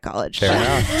to apply to college. Fair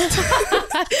enough.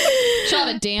 She'll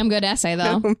have a damn good essay,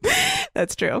 though.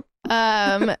 That's true.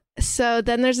 So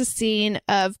then there's a scene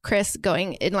of Chris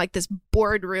going in like this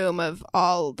boardroom of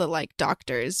all the like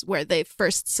doctors where they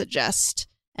first suggest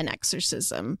an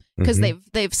exorcism because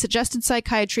they've suggested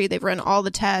psychiatry. They've run all the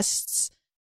tests.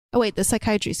 Oh wait, the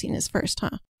psychiatry scene is first,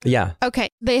 huh? Yeah. Okay.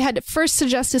 They had first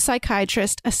suggested a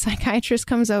psychiatrist. A psychiatrist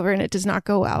comes over and it does not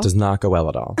go well. Does not go well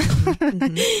at all.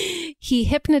 He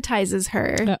hypnotizes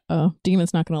her. Uh-oh.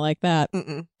 Demon's not going to like that.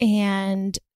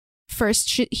 And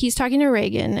first he's talking to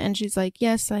Reagan and she's like,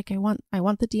 yes, like I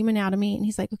want the demon out of me. And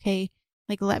he's like, okay,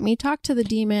 like, let me talk to the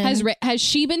demon. Has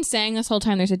she been saying this whole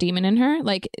time there's a demon in her?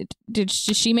 Like, did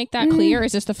she make that clear? Or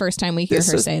is this the first time we hear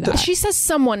her say that? She says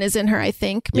someone is in her, I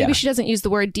think. Maybe she doesn't use the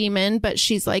word demon, but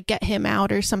she's like, get him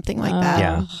out or something like that.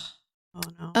 Yeah. Oh,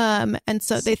 no. And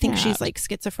so they think she's like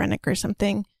schizophrenic or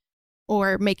something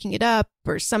or making it up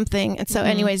or something. And so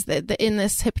anyways, in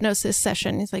this hypnosis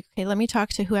session, he's like, okay, let me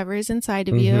talk to whoever is inside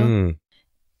of you.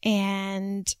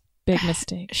 And... big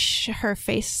mistake. Her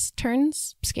face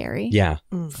turns scary. Yeah.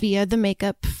 Via the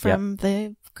makeup from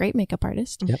the great makeup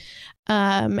artist. Yep.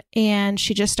 And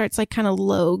she just starts like kind of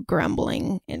low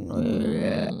grumbling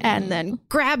and then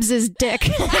grabs his dick.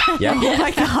 Yeah. Oh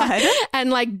my God. And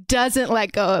like doesn't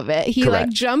let go of it. He like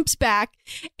jumps back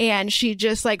and she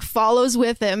just like follows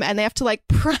with him and they have to like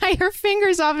pry her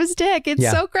fingers off his dick. It's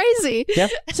so crazy.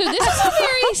 Yep. So this is a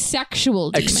very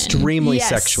sexual demon. Extremely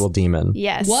sexual demon.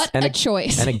 Yes. What a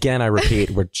choice. And again, I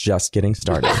repeat, we're just getting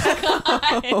started.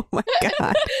 Oh my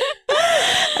God.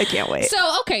 I can't wait.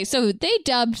 So they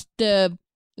dubbed the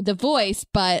voice,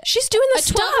 but she's doing the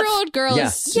stuff. 12-year-old girl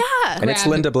is and it's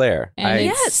Linda Blair.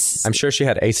 I'm sure she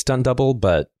had a stunt double,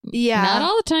 but not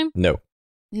all the time.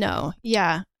 No.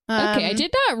 Yeah. Okay, I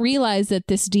did not realize that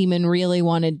this demon really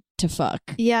wanted to fuck.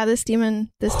 Yeah, this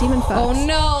demon fucks.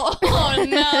 Oh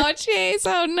no, Chase.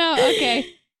 Oh no.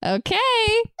 Okay.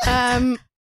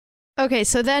 Okay,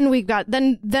 so then we've got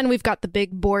the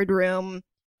big boardroom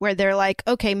where they're like,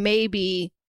 okay,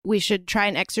 maybe we should try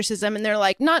an exorcism, and they're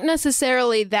like, not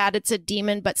necessarily that it's a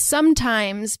demon, but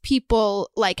sometimes people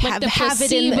like have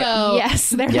it in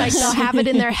like they'll have it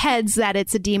in their heads that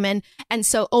it's a demon, and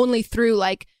so only through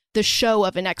like the show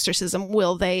of an exorcism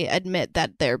will they admit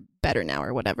that they're better now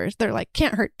or whatever. They're like,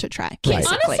 can't hurt to try.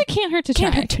 Honestly, can't hurt to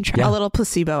try. A little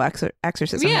placebo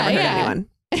exorcism never hurt anyone.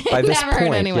 By this never point,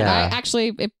 hurt anyone.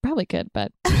 Actually, it probably could,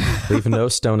 but leave no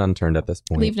stone unturned at this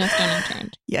point. Leave no stone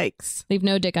unturned. Yikes. Leave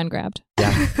no dick ungrabbed.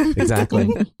 Yeah, exactly.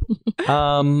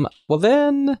 Well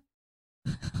then,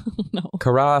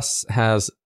 Karas has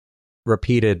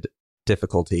repeated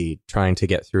difficulty trying to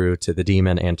get through to the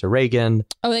demon and to Reagan.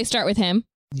 Oh, they start with him?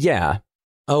 Yeah.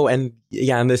 Oh, and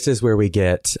this is where we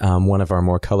get one of our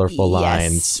more colorful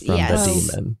lines from the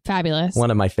demon. Fabulous.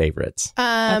 One of my favorites.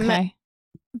 Okay.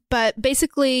 But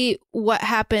basically what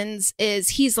happens is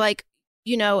he's like,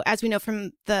 as we know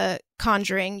from The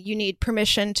Conjuring, you need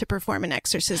permission to perform an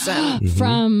exorcism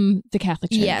from the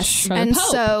Catholic Church. Yes. From and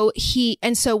the Pope.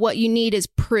 so what you need is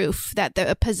proof that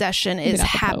the possession is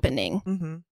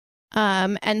happening.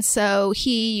 And so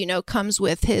he, comes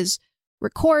with his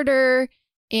recorder.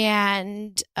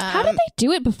 And how did they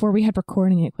do it before we had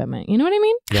recording equipment? You know what I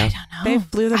mean? Yeah. I don't know. They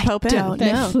flew the Pope in.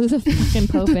 They flew the fucking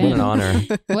Pope in. What an honor.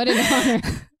 What an honor.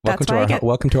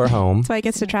 Welcome to our home. That's why he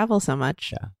gets to travel so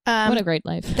much. Yeah. What a great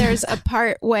life. There's a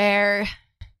part where...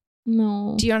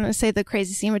 No. Do you want to say the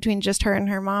crazy scene between just her and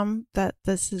her mom? That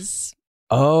this is...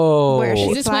 Oh. Where she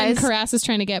is this when Karas is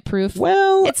trying to get proof?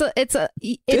 Well,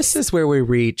 this is where we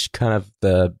reach kind of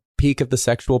the peak of the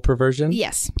sexual perversion.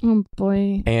 Yes. Oh,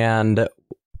 boy. And...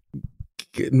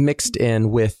 mixed in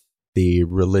with the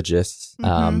religious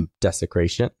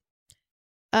desecration.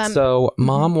 So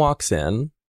mom walks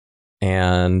in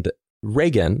and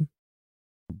Reagan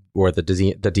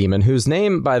the demon, whose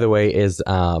name, by the way, is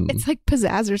it's like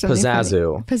Pizzazz or something.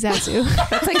 Pizzazu.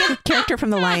 That's like a character from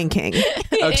The Lion King.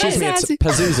 Oh, excuse me, it's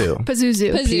Pazuzu.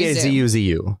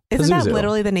 Pazuzu. Isn't that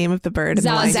literally the name of the bird in The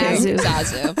Lion King?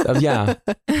 Zazu. Yeah,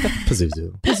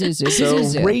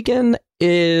 Pazuzu. So Reagan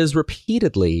is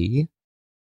repeatedly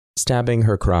stabbing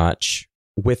her crotch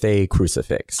with a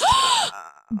crucifix.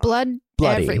 Bloody.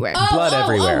 Everywhere. Blood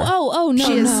everywhere. No.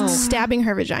 She is stabbing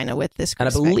her vagina with this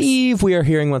crucifix. And I believe we are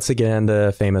hearing once again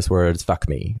the famous words, fuck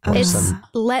me. It's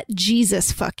let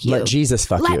Jesus fuck you. Let Jesus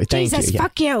fuck you. Thank you. Let Jesus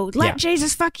fuck you. Let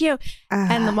Jesus fuck you.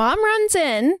 And the mom runs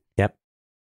in. Yep.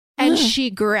 And she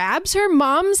grabs her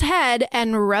mom's head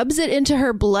and rubs it into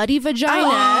her bloody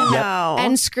vagina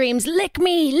and screams, lick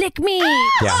me, lick me.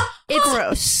 Yeah. It's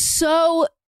gross. So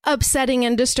upsetting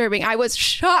and disturbing. I was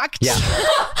shocked. Yeah.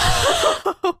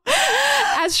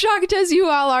 As shocked as you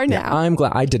all are now. Yeah, I'm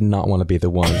glad. I did not want to be the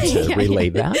one to relay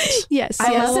that. Yes.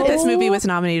 I love that this movie was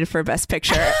nominated for Best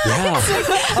Picture.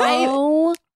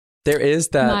 Yeah. There is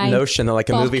that notion that like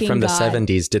a movie from the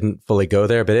 70s didn't fully go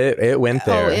there, but it went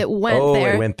there. It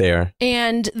went there.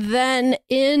 And then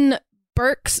in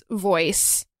Burke's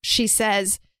voice, she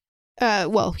says,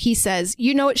 he says,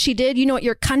 you know what she did? You know what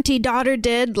your cunty daughter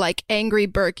did? Like angry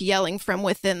Burke yelling from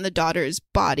within the daughter's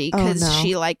body because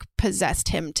she like possessed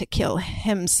him to kill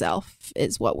himself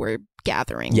is what we're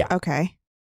gathering. Yeah. Okay.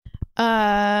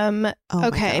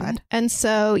 Okay. And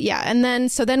so, and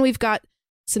then we've got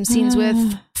some scenes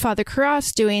with Father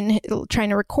Karras trying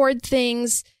to record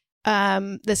things.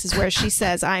 This is where she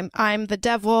says, "I'm the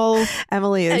devil."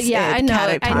 Emily is I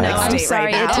know. I'm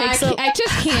sorry.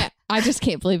 I just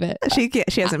can't believe it.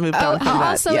 She hasn't moved on from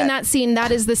that also yet. In that scene,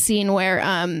 that is the scene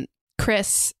where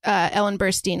Chris Ellen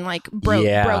Burstyn like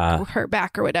broke her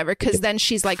back or whatever, because then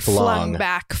she's like flung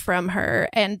back from her,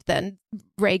 and then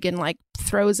Reagan like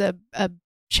throws a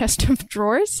chest of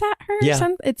drawers at her. Yeah. Or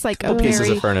something. It's like a pieces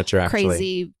of furniture.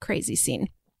 Actually, crazy scene.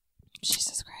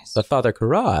 Jesus Christ. But Father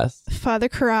Karras.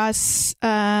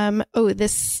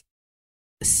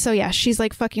 So yeah, she's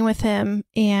like fucking with him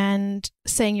and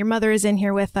saying your mother is in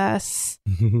here with us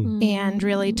and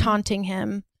really taunting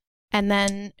him. And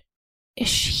then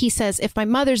he says, if my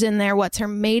mother's in there, what's her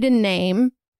maiden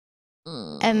name?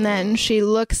 And then she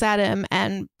looks at him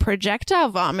and projectile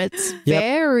vomits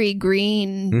very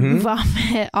green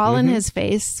vomit all in his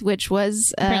face, which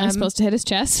was apparently supposed to hit his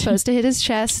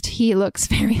chest. He looks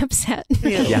very upset.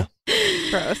 Yeah.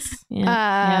 Gross.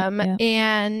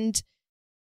 And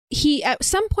he at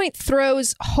some point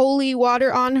throws holy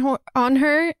water on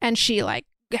her, and she like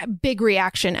big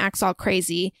reaction, acts all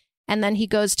crazy. And then he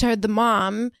goes to the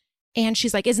mom, and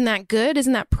she's like, isn't that good?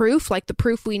 Isn't that proof? Like the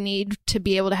proof we need to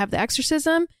be able to have the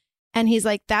exorcism? And he's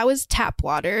like, that was tap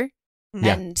water.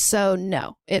 Yeah. And so,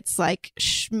 no, it's like,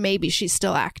 maybe she's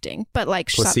still acting, but like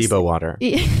placebo water.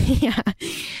 Yeah.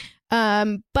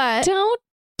 But don't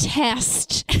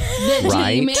test the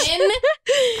demon.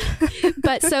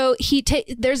 But so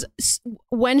there's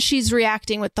when she's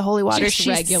reacting with the holy water,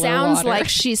 she sounds like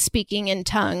she's speaking in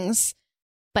tongues,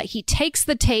 but he takes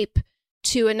the tape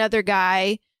to another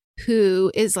guy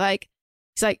who is like,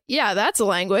 he's like, yeah, that's a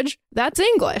language. That's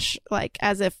English. Like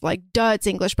as if like, duh, it's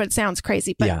English, but it sounds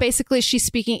crazy. But basically she's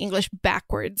speaking English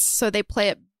backwards. So they play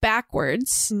it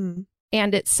backwards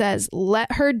and it says,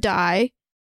 let her die.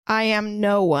 I am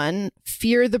no one.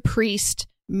 Fear the priest,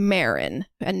 Marin.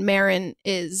 And Marin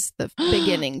is the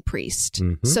beginning priest.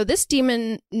 So this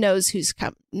demon knows who's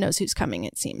coming,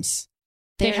 it seems.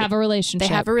 They have a relationship.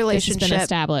 This has been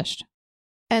established.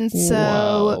 And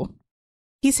so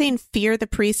he's saying fear the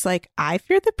priest, like I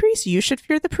fear the priest. You should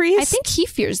fear the priest. I think he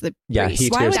fears the priest. Yeah, he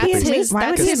fears the priest.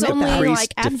 That's his only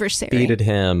like adversary. Defeated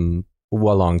him a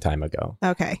long time ago.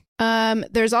 Okay.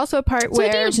 There's also a part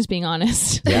where Damon's just being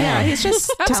honest. Yeah, he's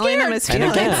just telling him his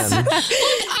feelings. Look,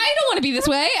 I don't want to be this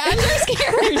way. I'm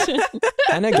very scared.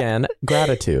 And again,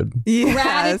 gratitude. Yes.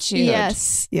 Gratitude.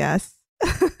 Yes.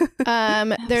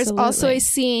 There's also a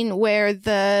scene where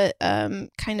the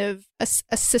kind of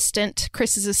assistant,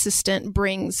 Chris's assistant,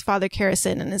 brings Father Karras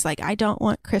in and is like, I don't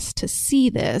want Chris to see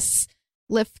this.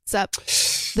 Lifts up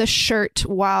the shirt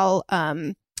while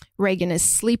Reagan is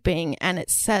sleeping, and it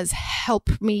says, help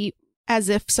me, as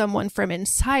if someone from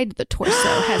inside the torso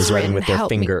has written with their help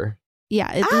finger. Me.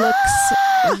 Yeah, it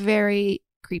looks very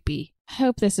creepy. I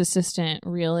hope this assistant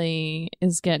really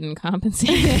is getting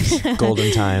compensated.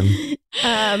 Golden time.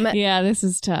 Yeah, this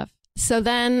is tough. So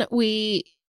then we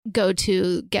go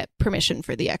to get permission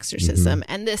for the exorcism,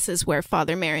 and this is where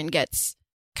Father Marin gets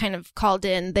kind of called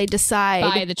in. They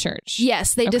decide by the church.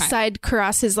 Yes, they decide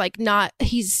Karras is like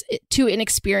he's too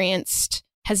inexperienced,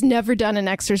 has never done an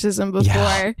exorcism before.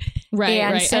 Yeah.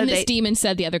 Right. So and this demon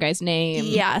said the other guy's name.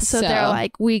 Yeah, so they're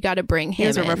like, we got to bring him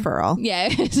Here's a in. referral. Yeah,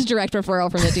 it's a direct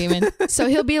referral from the demon. So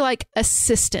he'll be like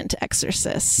assistant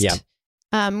exorcist. Yeah.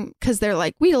 Because they're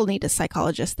like, we'll need a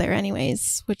psychologist there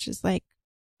anyways, which is like,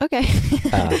 okay.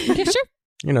 Okay, sure.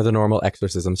 You know, the normal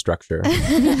exorcism structure.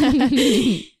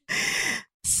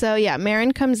 So yeah,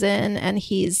 Marin comes in and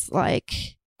he's like,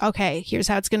 okay, here's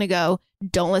how it's going to go.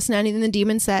 Don't listen to anything the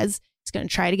demon says. He's going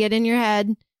to try to get in your head.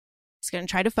 He's going to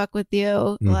try to fuck with you.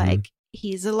 Mm-hmm. Like,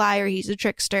 he's a liar. He's a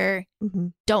trickster. Mm-hmm.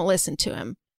 Don't listen to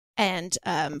him. And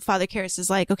Father Karras is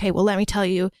like, okay, well, let me tell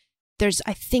you, there's,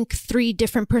 I think, 3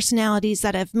 different personalities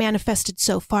that have manifested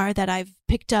so far that I've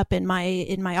picked up in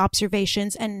my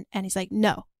observations. And he's like,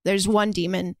 no, there's one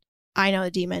demon. I know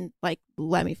a demon. Like,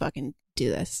 let me fucking do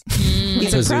this.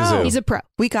 He's a pro. He's a pro.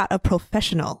 We got a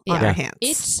professional on our hands.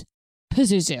 It's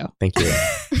Pazuzu. Thank you.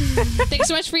 Thanks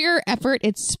so much for your effort.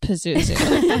 It's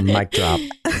Pazuzu. Mic drop.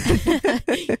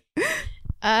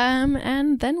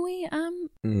 And then we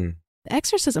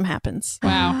exorcism happens.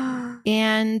 Wow.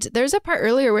 And there's a part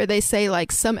earlier where they say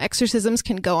like some exorcisms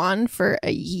can go on for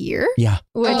a year. Yeah.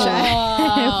 Which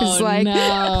I was like,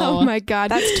 oh my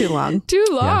God. That's too long. Too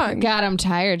long. God, I'm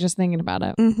tired just thinking about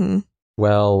it. Mm-hmm.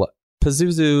 Well,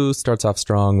 Pazuzu starts off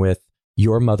strong with,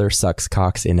 your mother sucks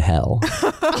cocks in hell.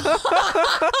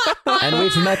 And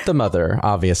we've met the mother,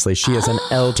 obviously. She is an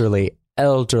elderly,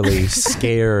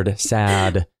 scared,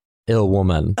 sad, ill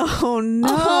woman. Oh, no.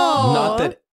 Not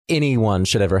that anyone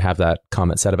should ever have that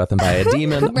comment said about them by a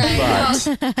demon, Right.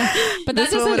 but that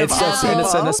doesn't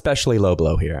it's an especially low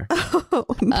blow here. Oh,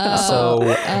 no. So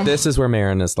this is where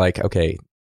Marin is like, okay,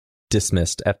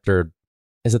 dismissed after...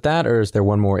 Is it that, or is there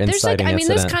one more inciting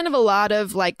incident? There's kind of a lot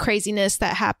of like craziness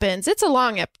that happens. It's a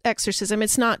long exorcism.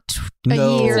 It's not a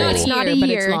No. year. It's It's not not a a year,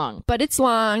 year, but it's long. But it's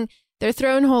long. They're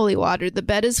throwing holy water. The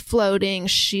bed is floating.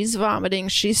 She's vomiting.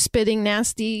 She's spitting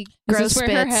nasty, gross Is this where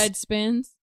spits. her head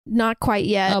spins? Not quite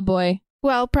yet. Oh boy.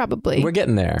 Well, probably. We're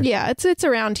getting there. Yeah, it's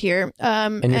around here.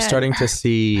 And you're starting to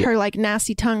see... her like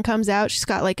nasty tongue comes out. She's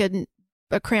got like a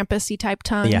Krampus-y type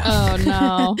tongue. Yeah. Oh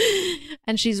no.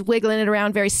 And she's wiggling it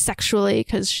around very sexually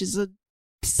because she's a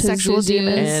sexual Pazuzu.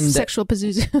 demon. And Sexual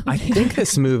Pazuzu. I think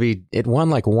this movie, it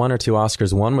won like 1 or 2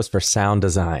 Oscars. One was for sound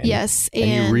design. Yes.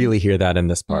 And you really hear that in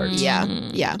this part. Yeah.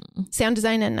 Sound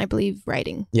design and I believe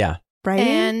writing. Yeah. Right?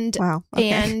 And wow. Okay.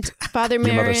 and Father Your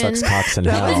mother Marin. sucks cocks in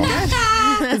hell.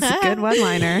 That's a good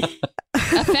one-liner.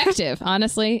 Effective.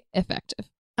 Honestly, effective.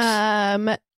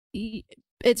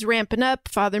 It's ramping up.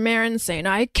 Father Marin saying,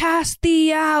 "I cast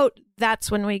thee out."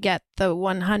 That's when we get the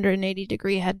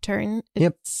 180-degree head turn.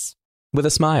 Yep. It's With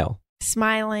a smile.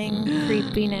 smiling,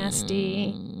 creepy,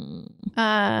 nasty.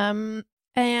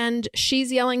 And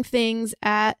she's yelling things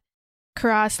at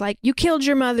Karras like, "You killed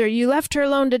your mother. You left her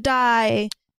alone to die."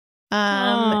 He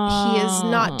is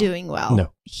not doing well.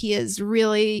 No. He is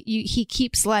really, he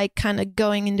keeps like kind of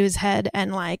going into his head,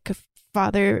 and like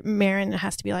Father Marin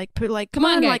has to be like, come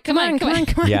on, guy, come on.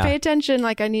 Yeah. pay attention.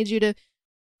 Like, I need you to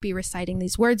be reciting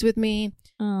these words with me.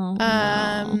 Oh,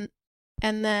 no.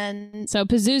 And then So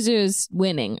Pazuzu's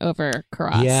winning over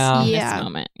Karras Yeah. in Yeah. this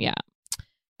moment. Yeah.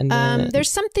 And then, there's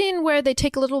something where they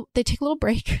take a little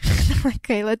break.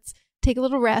 Okay, let's take a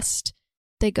little rest.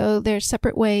 They go their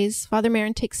separate ways. Father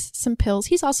Marin takes some pills.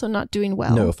 He's also not doing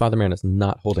well. no, Father Marin is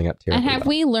not holding up terribly And have well.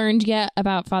 we learned yet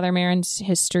about Father Marin's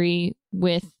history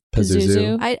with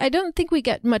Pazuzu? Pazuzu? I don't think we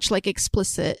get much like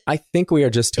explicit I think we are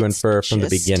just to It's infer from the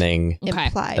just- beginning Okay.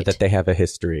 implied. that they have a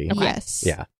history. Okay. Yes.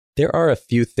 Yeah. There are a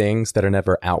few things that are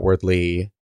never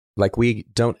outwardly, like we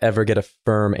don't ever get a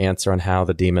firm answer on how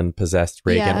the demon possessed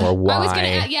Reagan Yeah. or why. I was gonna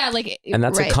add, yeah, like And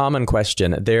that's Right. a common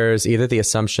question. There's either the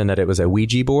assumption that it was a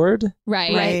Ouija board,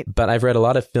 right. but I've read a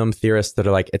lot of film theorists that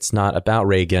are like, it's not about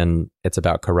Reagan, it's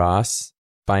about Karras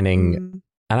finding,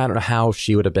 and I don't know how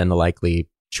she would have been the likely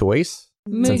choice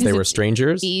Maybe since they because were it's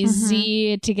strangers.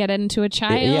 Easy to get into a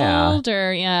child,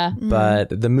 or yeah.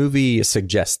 But the movie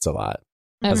suggests a lot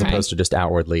as Okay. opposed to just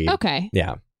outwardly. Okay.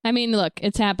 Yeah. I mean, look,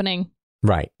 it's happening.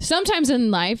 Right. Sometimes in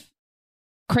life,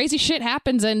 crazy shit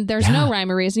happens and there's no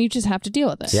rhyme or reason. You just have to deal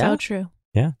with it. Yeah. So true.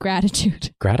 Yeah.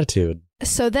 Gratitude. Gratitude.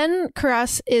 So then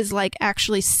Karras is like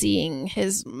actually seeing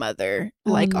his mother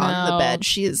like on the no. bed.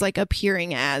 She is like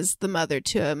appearing as the mother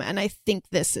to him. And I think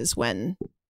this is when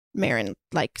Marin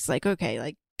like is like, okay,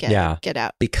 like get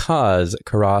out. Because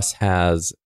Karras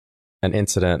has an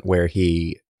incident where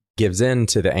he gives in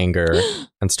to the anger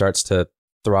and starts to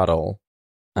throttle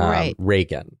Right.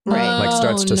 Reagan. Right. Like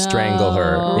starts to strangle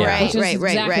her. Yeah. Right, Which is right,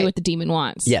 exactly what the demon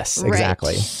wants. Yes, Right.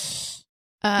 exactly.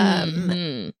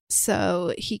 Mhm.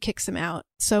 So he kicks him out.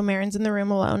 So Marin's in the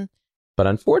room alone. But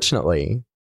unfortunately,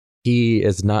 he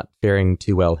is not faring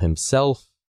too well himself.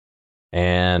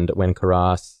 And when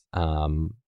Karas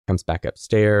comes back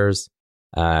upstairs,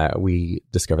 we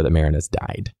discover that Marin has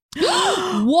died.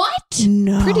 What?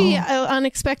 No. Pretty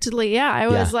unexpectedly, yeah. I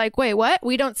was like, wait, what?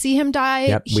 We don't see him die?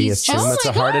 Yep, we assume it's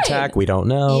a heart attack. We don't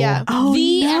know. Yeah. Oh,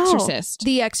 The no. Exorcist.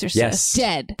 The Exorcist. Yes.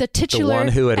 Dead. The The titular one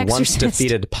who had exorcist. once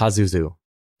defeated Pazuzu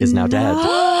is now dead.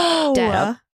 No.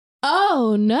 Dead.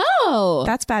 Oh, no.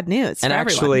 That's bad news. And for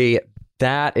actually,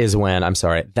 that's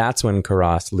when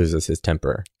Karas loses his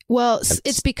temper. Well,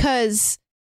 it's because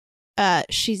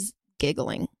she's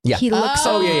giggling. Yeah. He looks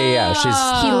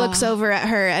yeah. he looks over at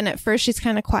her, and at first she's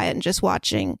kind of quiet and just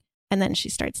watching, and then she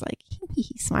starts like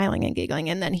smiling and giggling,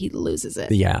 and then he loses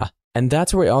it. Yeah. And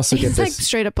that's where we also get He's like this.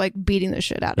 straight up like beating the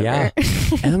shit out of Yeah. her.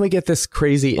 And then we get this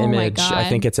crazy Oh my image. God. I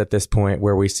think it's at this point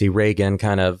where we see Reagan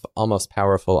kind of almost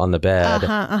powerful on the bed.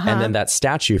 And then that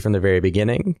statue from the very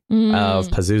beginning of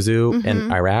Pazuzu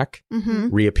in Iraq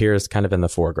reappears kind of in the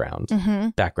foreground,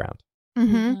 background.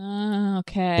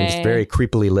 Okay. It's a very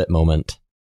creepily lit moment.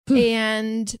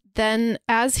 And then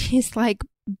as he's like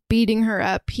beating her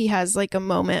up, he has like a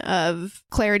moment of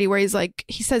clarity where he's like,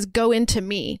 he says, "Go into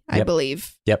me," I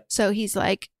believe. Yep. So he's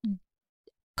like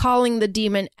calling the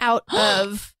demon out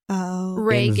of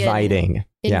Reagan.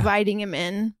 Inviting him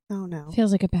in. Oh no.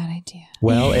 Feels like a bad idea.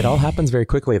 Well, it all happens very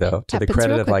quickly, though, to the Happens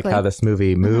credit real of like quickly. how this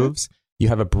movie moves. You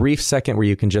have a brief second where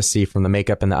you can just see from the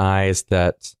makeup and the eyes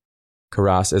that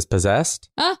Karas is possessed.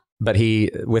 But he,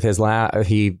 with his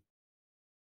he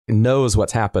knows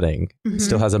what's happening,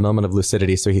 still has a moment of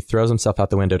lucidity, so he throws himself out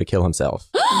the window to kill himself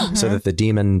so that the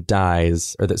demon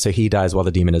dies, so he dies while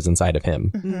the demon is inside of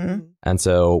him. And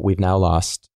so we've now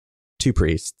lost 2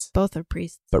 priests. Both are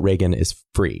priests. But Reagan is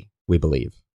free, we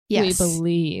believe. Yes. We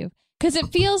believe. Because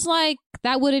it feels like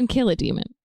that wouldn't kill a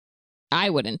demon. I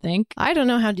wouldn't think. I don't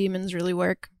know how demons really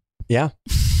work. Yeah.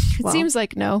 It seems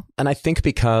like no. And I think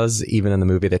because even in the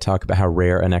movie they talk about how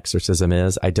rare an exorcism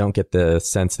is, I don't get the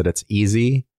sense that it's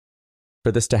easy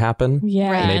for this to happen.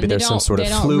 Yeah. Right. Maybe there's some sort of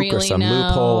fluke or some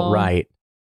loophole. Right.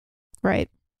 Right.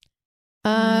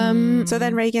 So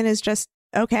then Reagan is just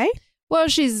okay? Well,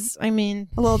 she's, I mean,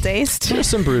 a little dazed. There's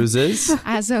some bruises.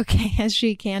 As okay as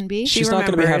she can be. She's not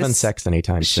going to be having sex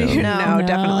anytime soon. No,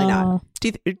 definitely not.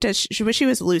 She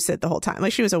was lucid the whole time?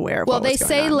 Like she was aware of what was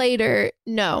going on? Well, they say later,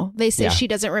 no. They say she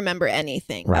doesn't remember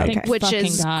anything. Right. Okay. Which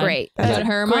is God. great. But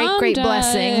her mom great does.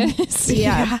 blessing.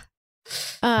 Yeah.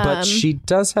 But she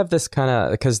does have this kind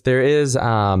of, because there is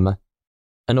an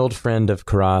old friend of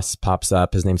Karas pops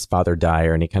up. His name's Father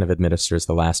Dyer, and he kind of administers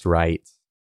the last rites.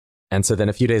 And so then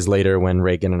a few days later, when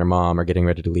Reagan and her mom are getting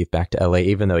ready to leave back to LA,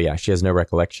 even though, she has no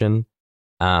recollection,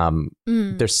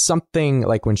 there's something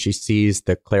like when she sees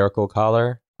the clerical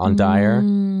collar on Dyer,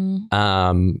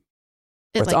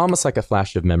 it's like, almost like a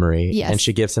flash of memory. Yes. And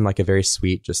she gives him like a very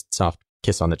sweet, just soft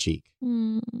kiss on the cheek.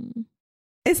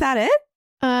 Is that it?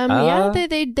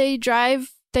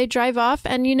 They drive off,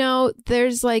 and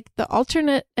there's like the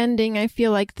alternate ending. I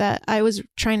feel like that I was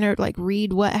trying to like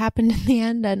read what happened in the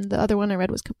end, and the other one I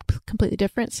read was completely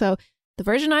different. So the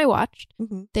version I watched,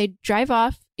 they drive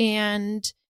off,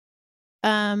 and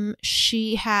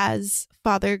she has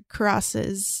Father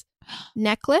Karas's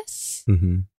necklace,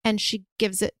 and she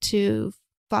gives it to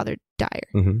Father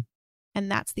Dyer. And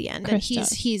that's the end. Chris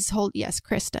and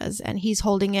Chris does, and he's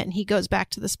holding it, and he goes back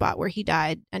to the spot where he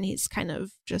died, and he's kind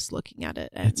of just looking at it,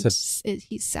 and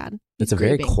he's sad. It's a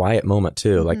very quiet moment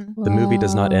too. Like the movie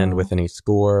does not end with any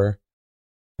score.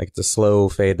 Like it's a slow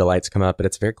fade, the lights come up, but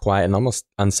it's very quiet and almost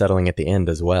unsettling at the end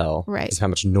as well. Right. Just how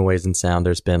much noise and sound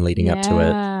there's been leading up to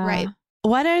it. Right.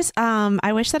 What is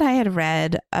I wish that I had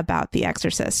read about The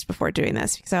Exorcist before doing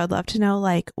this, because I would love to know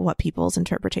like what people's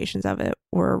interpretations of it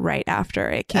were right after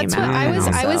it came That's out.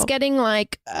 what I was getting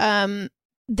like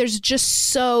there's just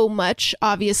so much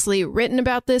obviously written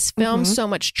about this film, so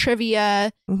much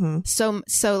trivia, so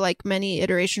like many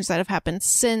iterations that have happened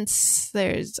since.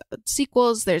 There's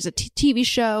sequels, there's a TV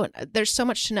show, there's so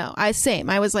much to know. I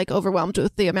was like overwhelmed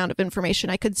with the amount of information.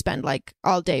 I could spend like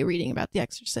all day reading about The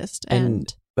Exorcist.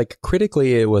 And like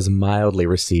critically, it was mildly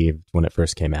received when it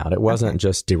first came out. It wasn't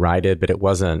just derided, but it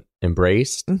wasn't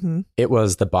embraced. It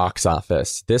was the box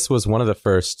office. This was one of the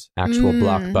first actual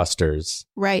blockbusters.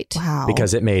 Right. Wow.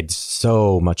 Because it made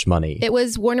so much money. It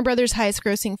was Warner Brothers' highest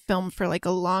grossing film for like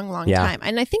a long time.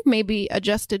 And I think maybe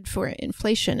adjusted for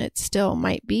inflation, it still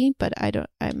might be, but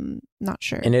I'm not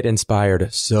sure. And it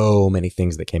inspired so many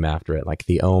things that came after it, like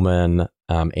The Omen,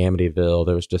 Amityville.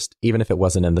 There was just, even if it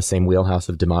wasn't in the same wheelhouse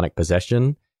of demonic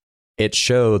possession, it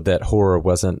showed that horror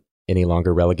wasn't any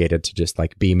longer relegated to just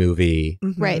like B-movie.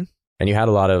 Right. And you had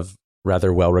a lot of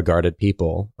rather well-regarded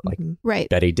people like right.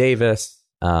 Betty Davis,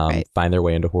 find their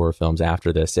way into horror films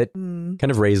after this. It kind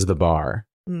of raised the bar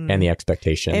and the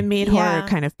expectation. It made horror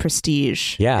kind of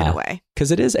prestige in a way.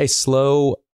 Because it is a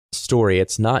slow story.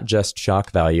 It's not just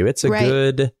shock value. It's a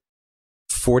good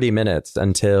 40 minutes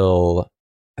until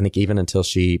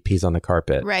she pees on the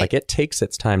carpet. Right. Like it takes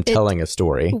its time telling a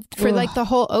story. For like the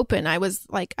whole open, I was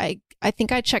like, I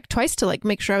think I checked twice to like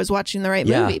make sure I was watching the right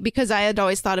movie, because I had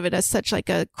always thought of it as such like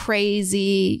a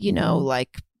crazy, you know,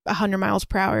 like 100 miles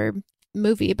per hour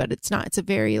movie, but it's not. It's a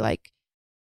very like,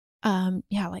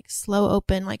 like slow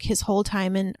open. Like his whole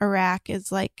time in Iraq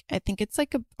is like, I think it's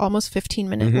like a almost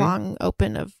 15-minute long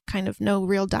open of kind of no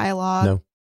real dialogue.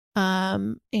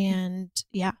 No. And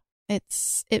yeah,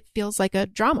 it feels like a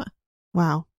drama.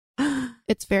 Wow.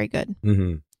 It's very good.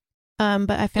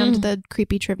 But I found the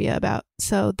creepy trivia about.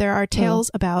 So there are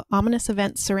tales about ominous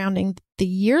events surrounding the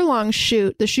year-long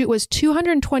shoot. The shoot was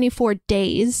 224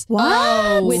 days.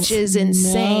 What? Which is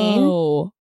insane.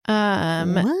 No.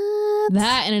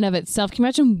 That in and of itself. Can you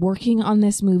imagine working on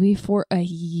this movie for a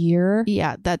year?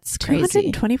 Yeah, that's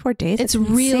crazy. 224 days. It's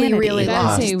really, really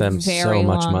long. Cost them so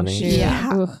much money. Shoot.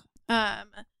 Yeah.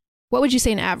 What would you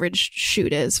say an average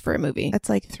shoot is for a movie? That's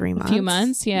like 3 months. A few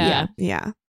months, yeah.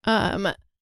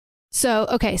 So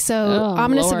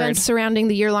ominous Lord. events surrounding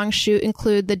the year-long shoot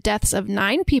include the deaths of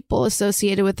 9 people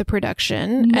associated with the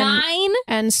production. 9?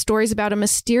 And stories about a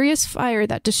mysterious fire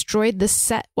that destroyed the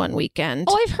set one weekend.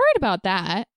 Oh, I've heard about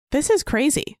that. This is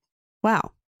crazy.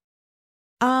 Wow.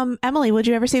 Emily, would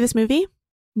you ever see this movie?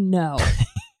 No.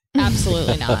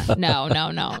 Absolutely not. No.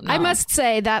 I must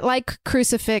say that like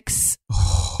crucifix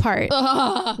part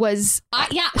was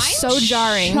so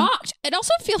jarring. Shocked. It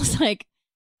also feels like,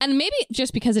 and maybe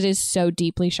just because it is so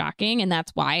deeply shocking and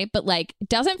that's why, but like it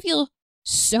doesn't feel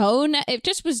so, it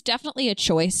just was definitely a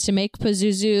choice to make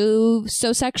Pazuzu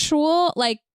so sexual.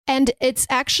 Like, and it's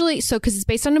actually because it's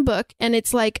based on a book and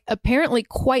it's like apparently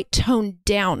quite toned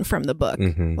down from the book.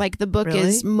 Like the book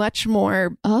is much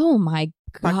more. Oh my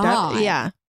God. Yeah.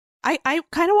 I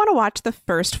kind of want to watch the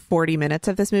first 40 minutes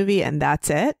of this movie and that's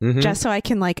it. Just so I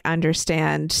can like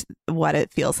understand what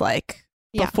it feels like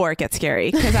before it gets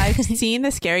scary. Because I've seen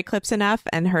the scary clips enough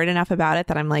and heard enough about it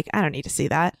that I'm like, I don't need to see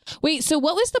that. Wait, so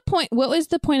what was the point? What was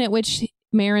the point at which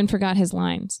Marin forgot his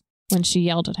lines? When she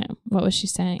yelled at him, what was she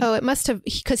saying? Oh, it must have,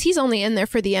 because he's only in there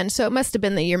for the end, so it must have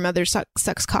been that your mother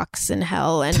sucks cocks in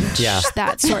hell and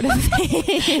that sort of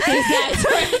thing.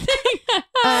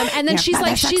 And then she's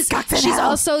like, she's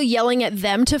also yelling at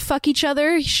them to fuck each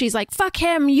other. She's like, fuck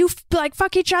him, you like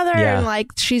fuck each other, and like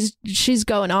she's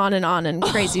going on and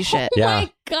crazy shit. Oh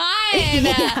my God.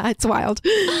 Yeah, it's wild.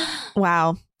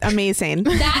 Wow. Amazing.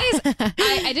 That is,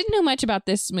 I didn't know much about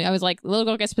this movie. I was like, the little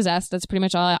girl gets possessed. That's pretty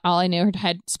much all I knew. Her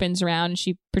head spins around and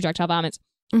she projectile vomits.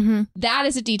 That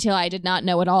is a detail I did not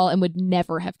know at all and would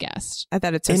never have guessed. I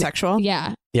thought it's so sexual.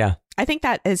 Yeah. Yeah. I think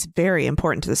that is very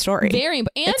important to the story. Very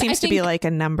important. It seems to be like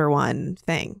a number one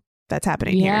thing that's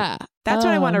happening here. That's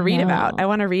what I want to read about. I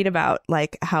want to read about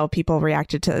like how people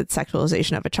reacted to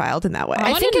sexualization of a child in that way.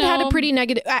 I think it had a pretty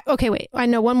negative. Okay, wait. I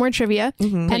know one more trivia,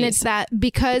 and it's that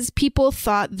because people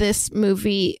thought this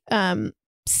movie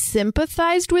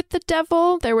sympathized with the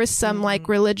devil, there was some like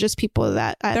religious people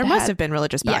that there must have been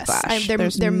religious backlash.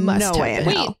 Yes, there must no way have in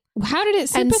been. hell. How did it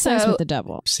sympathize with the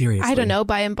devil? Seriously, I don't know.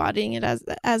 By embodying it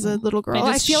as a little girl,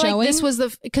 I just feel like this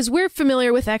was because we're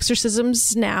familiar with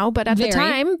exorcisms now, but at the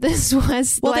time, this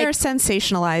was they're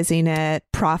sensationalizing it,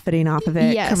 profiting off of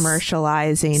it,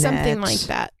 commercializing something like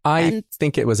that. I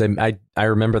think it was I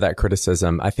remember that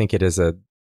criticism. I think it is a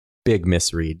big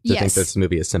misread to think this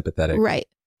movie is sympathetic, right?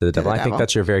 The devil. I think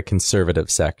that's your very conservative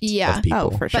sect of people.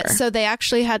 Oh, for sure. But so they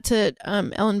actually had to,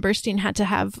 Ellen Burstyn had to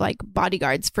have like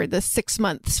bodyguards for the 6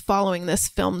 months following this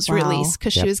film's release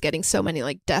because she was getting so many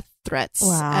like death threats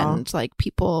and like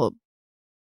people,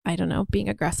 I don't know, being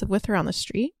aggressive with her on the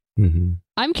street.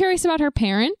 I'm curious about her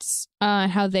parents,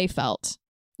 how they felt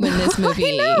when this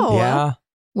movie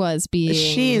was being.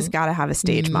 She's got to have a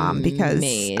stage mom because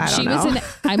I don't know.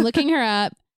 I'm looking her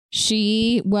up.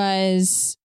 She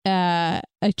was a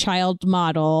child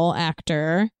model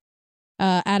actor.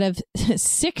 Out of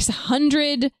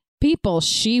 600 people,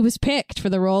 she was picked for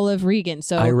the role of Regan.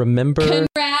 So I remember.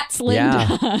 Congrats,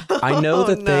 Linda. Yeah. I know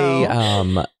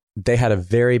that they had a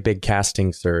very big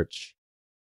casting search,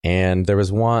 and there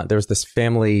was this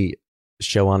family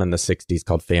show on in the 60s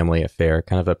called Family Affair,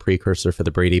 kind of a precursor for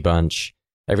the Brady Bunch.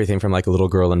 Everything from like a little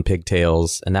girl in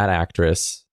pigtails, and that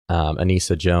actress,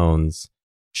 Anissa Jones,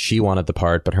 she wanted the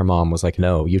part, but her mom was like,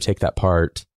 no, you take that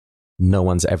part. No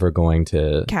one's ever going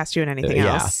to cast you in anything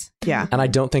else. Yeah. And I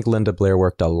don't think Linda Blair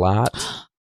worked a lot.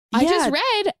 I just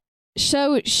read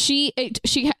So she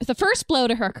the first blow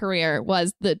to her career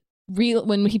was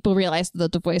when people realized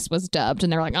that the voice was dubbed,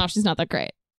 and they're like, "Oh, she's not that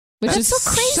great." Which That's is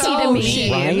so crazy to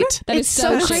me. Right? That is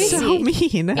so crazy. So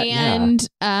mean. And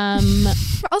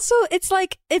also,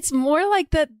 it's more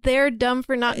like that they're dumb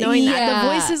for not knowing that. The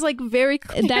voice is like very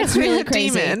clear. That's really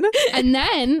crazy. Demon. And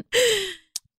then,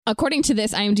 according to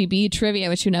this IMDb trivia,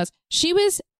 which who knows, she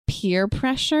was peer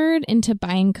pressured into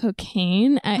buying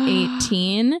cocaine at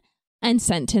 18 and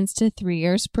sentenced to 3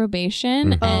 years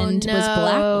probation and was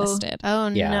blacklisted. Oh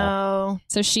no.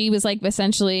 So she was like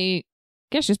essentially,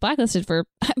 I guess she was blacklisted for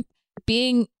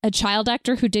being a child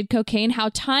actor who did cocaine. How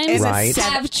times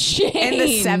have changed. In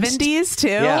the 70s too?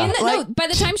 Yeah. No, by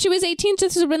the time she was 18,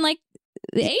 this would have been like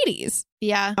the 80s.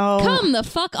 Yeah. Oh. Come the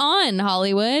fuck on,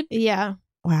 Hollywood. Yeah.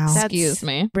 Wow. Excuse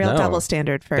me. Real No. double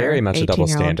standard for Very much a double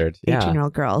standard. Yeah.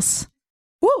 18-year-old girls.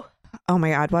 Woo! Oh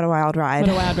my God, what a wild ride. What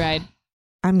a wild ride.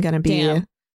 I'm going to be Damn.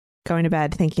 going to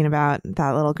bed thinking about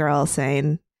that little girl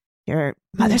saying, your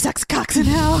mother sucks cocks in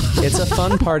hell. It's a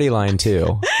fun party line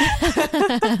too.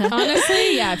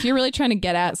 Honestly, yeah, if you're really trying to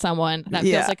get at someone, that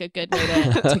feels like a good way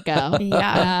to go.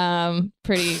 Yeah.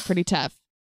 Pretty tough.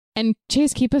 And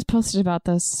Chase, keep us posted about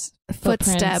those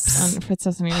Footsteps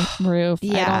on your roof.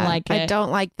 Yeah. I don't like it. I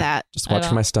don't like that. Just watch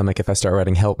for my stomach if I start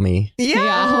writing "help me."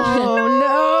 Yeah.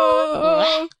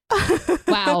 Oh no.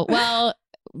 Wow. Well,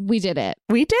 we did it.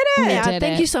 We did it. Yeah,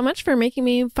 thank you so much for making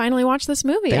me finally watch this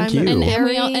movie. Thank you.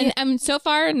 And so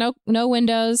far, no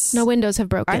windows. No windows have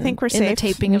broken. I think we're in the safe.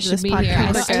 taping of this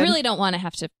podcast. I really don't want to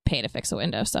have to pay to fix a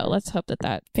window, so let's hope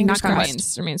that Fingers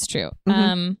remains true.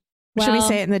 Mm-hmm. Should we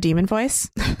say it in the demon voice?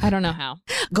 I don't know how.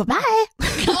 Goodbye.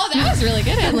 Oh, that was really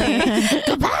good, Emily.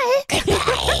 Goodbye.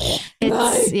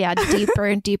 It's deeper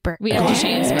and deeper. We have to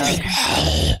change mode.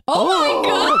 Oh my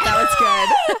God, that was good.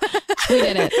 We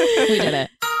did it.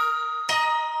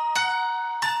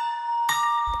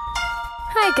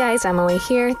 Hi guys, Emily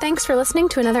here. Thanks for listening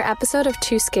to another episode of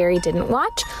Too Scary Didn't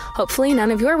Watch. Hopefully none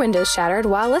of your windows shattered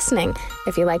while listening.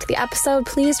 If you liked the episode,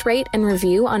 please rate and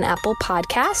review on Apple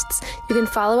Podcasts. You can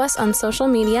follow us on social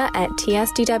media at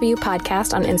TSDW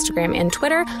Podcast on Instagram and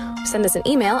Twitter. Send us an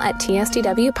email at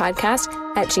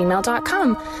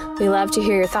tsdwpodcast@gmail.com. We love to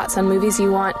hear your thoughts on movies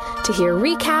you want to hear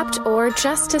recapped or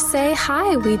just to say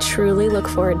hi. We truly look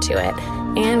forward to it.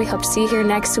 And we hope to see you here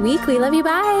next week. We love you.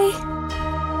 Bye.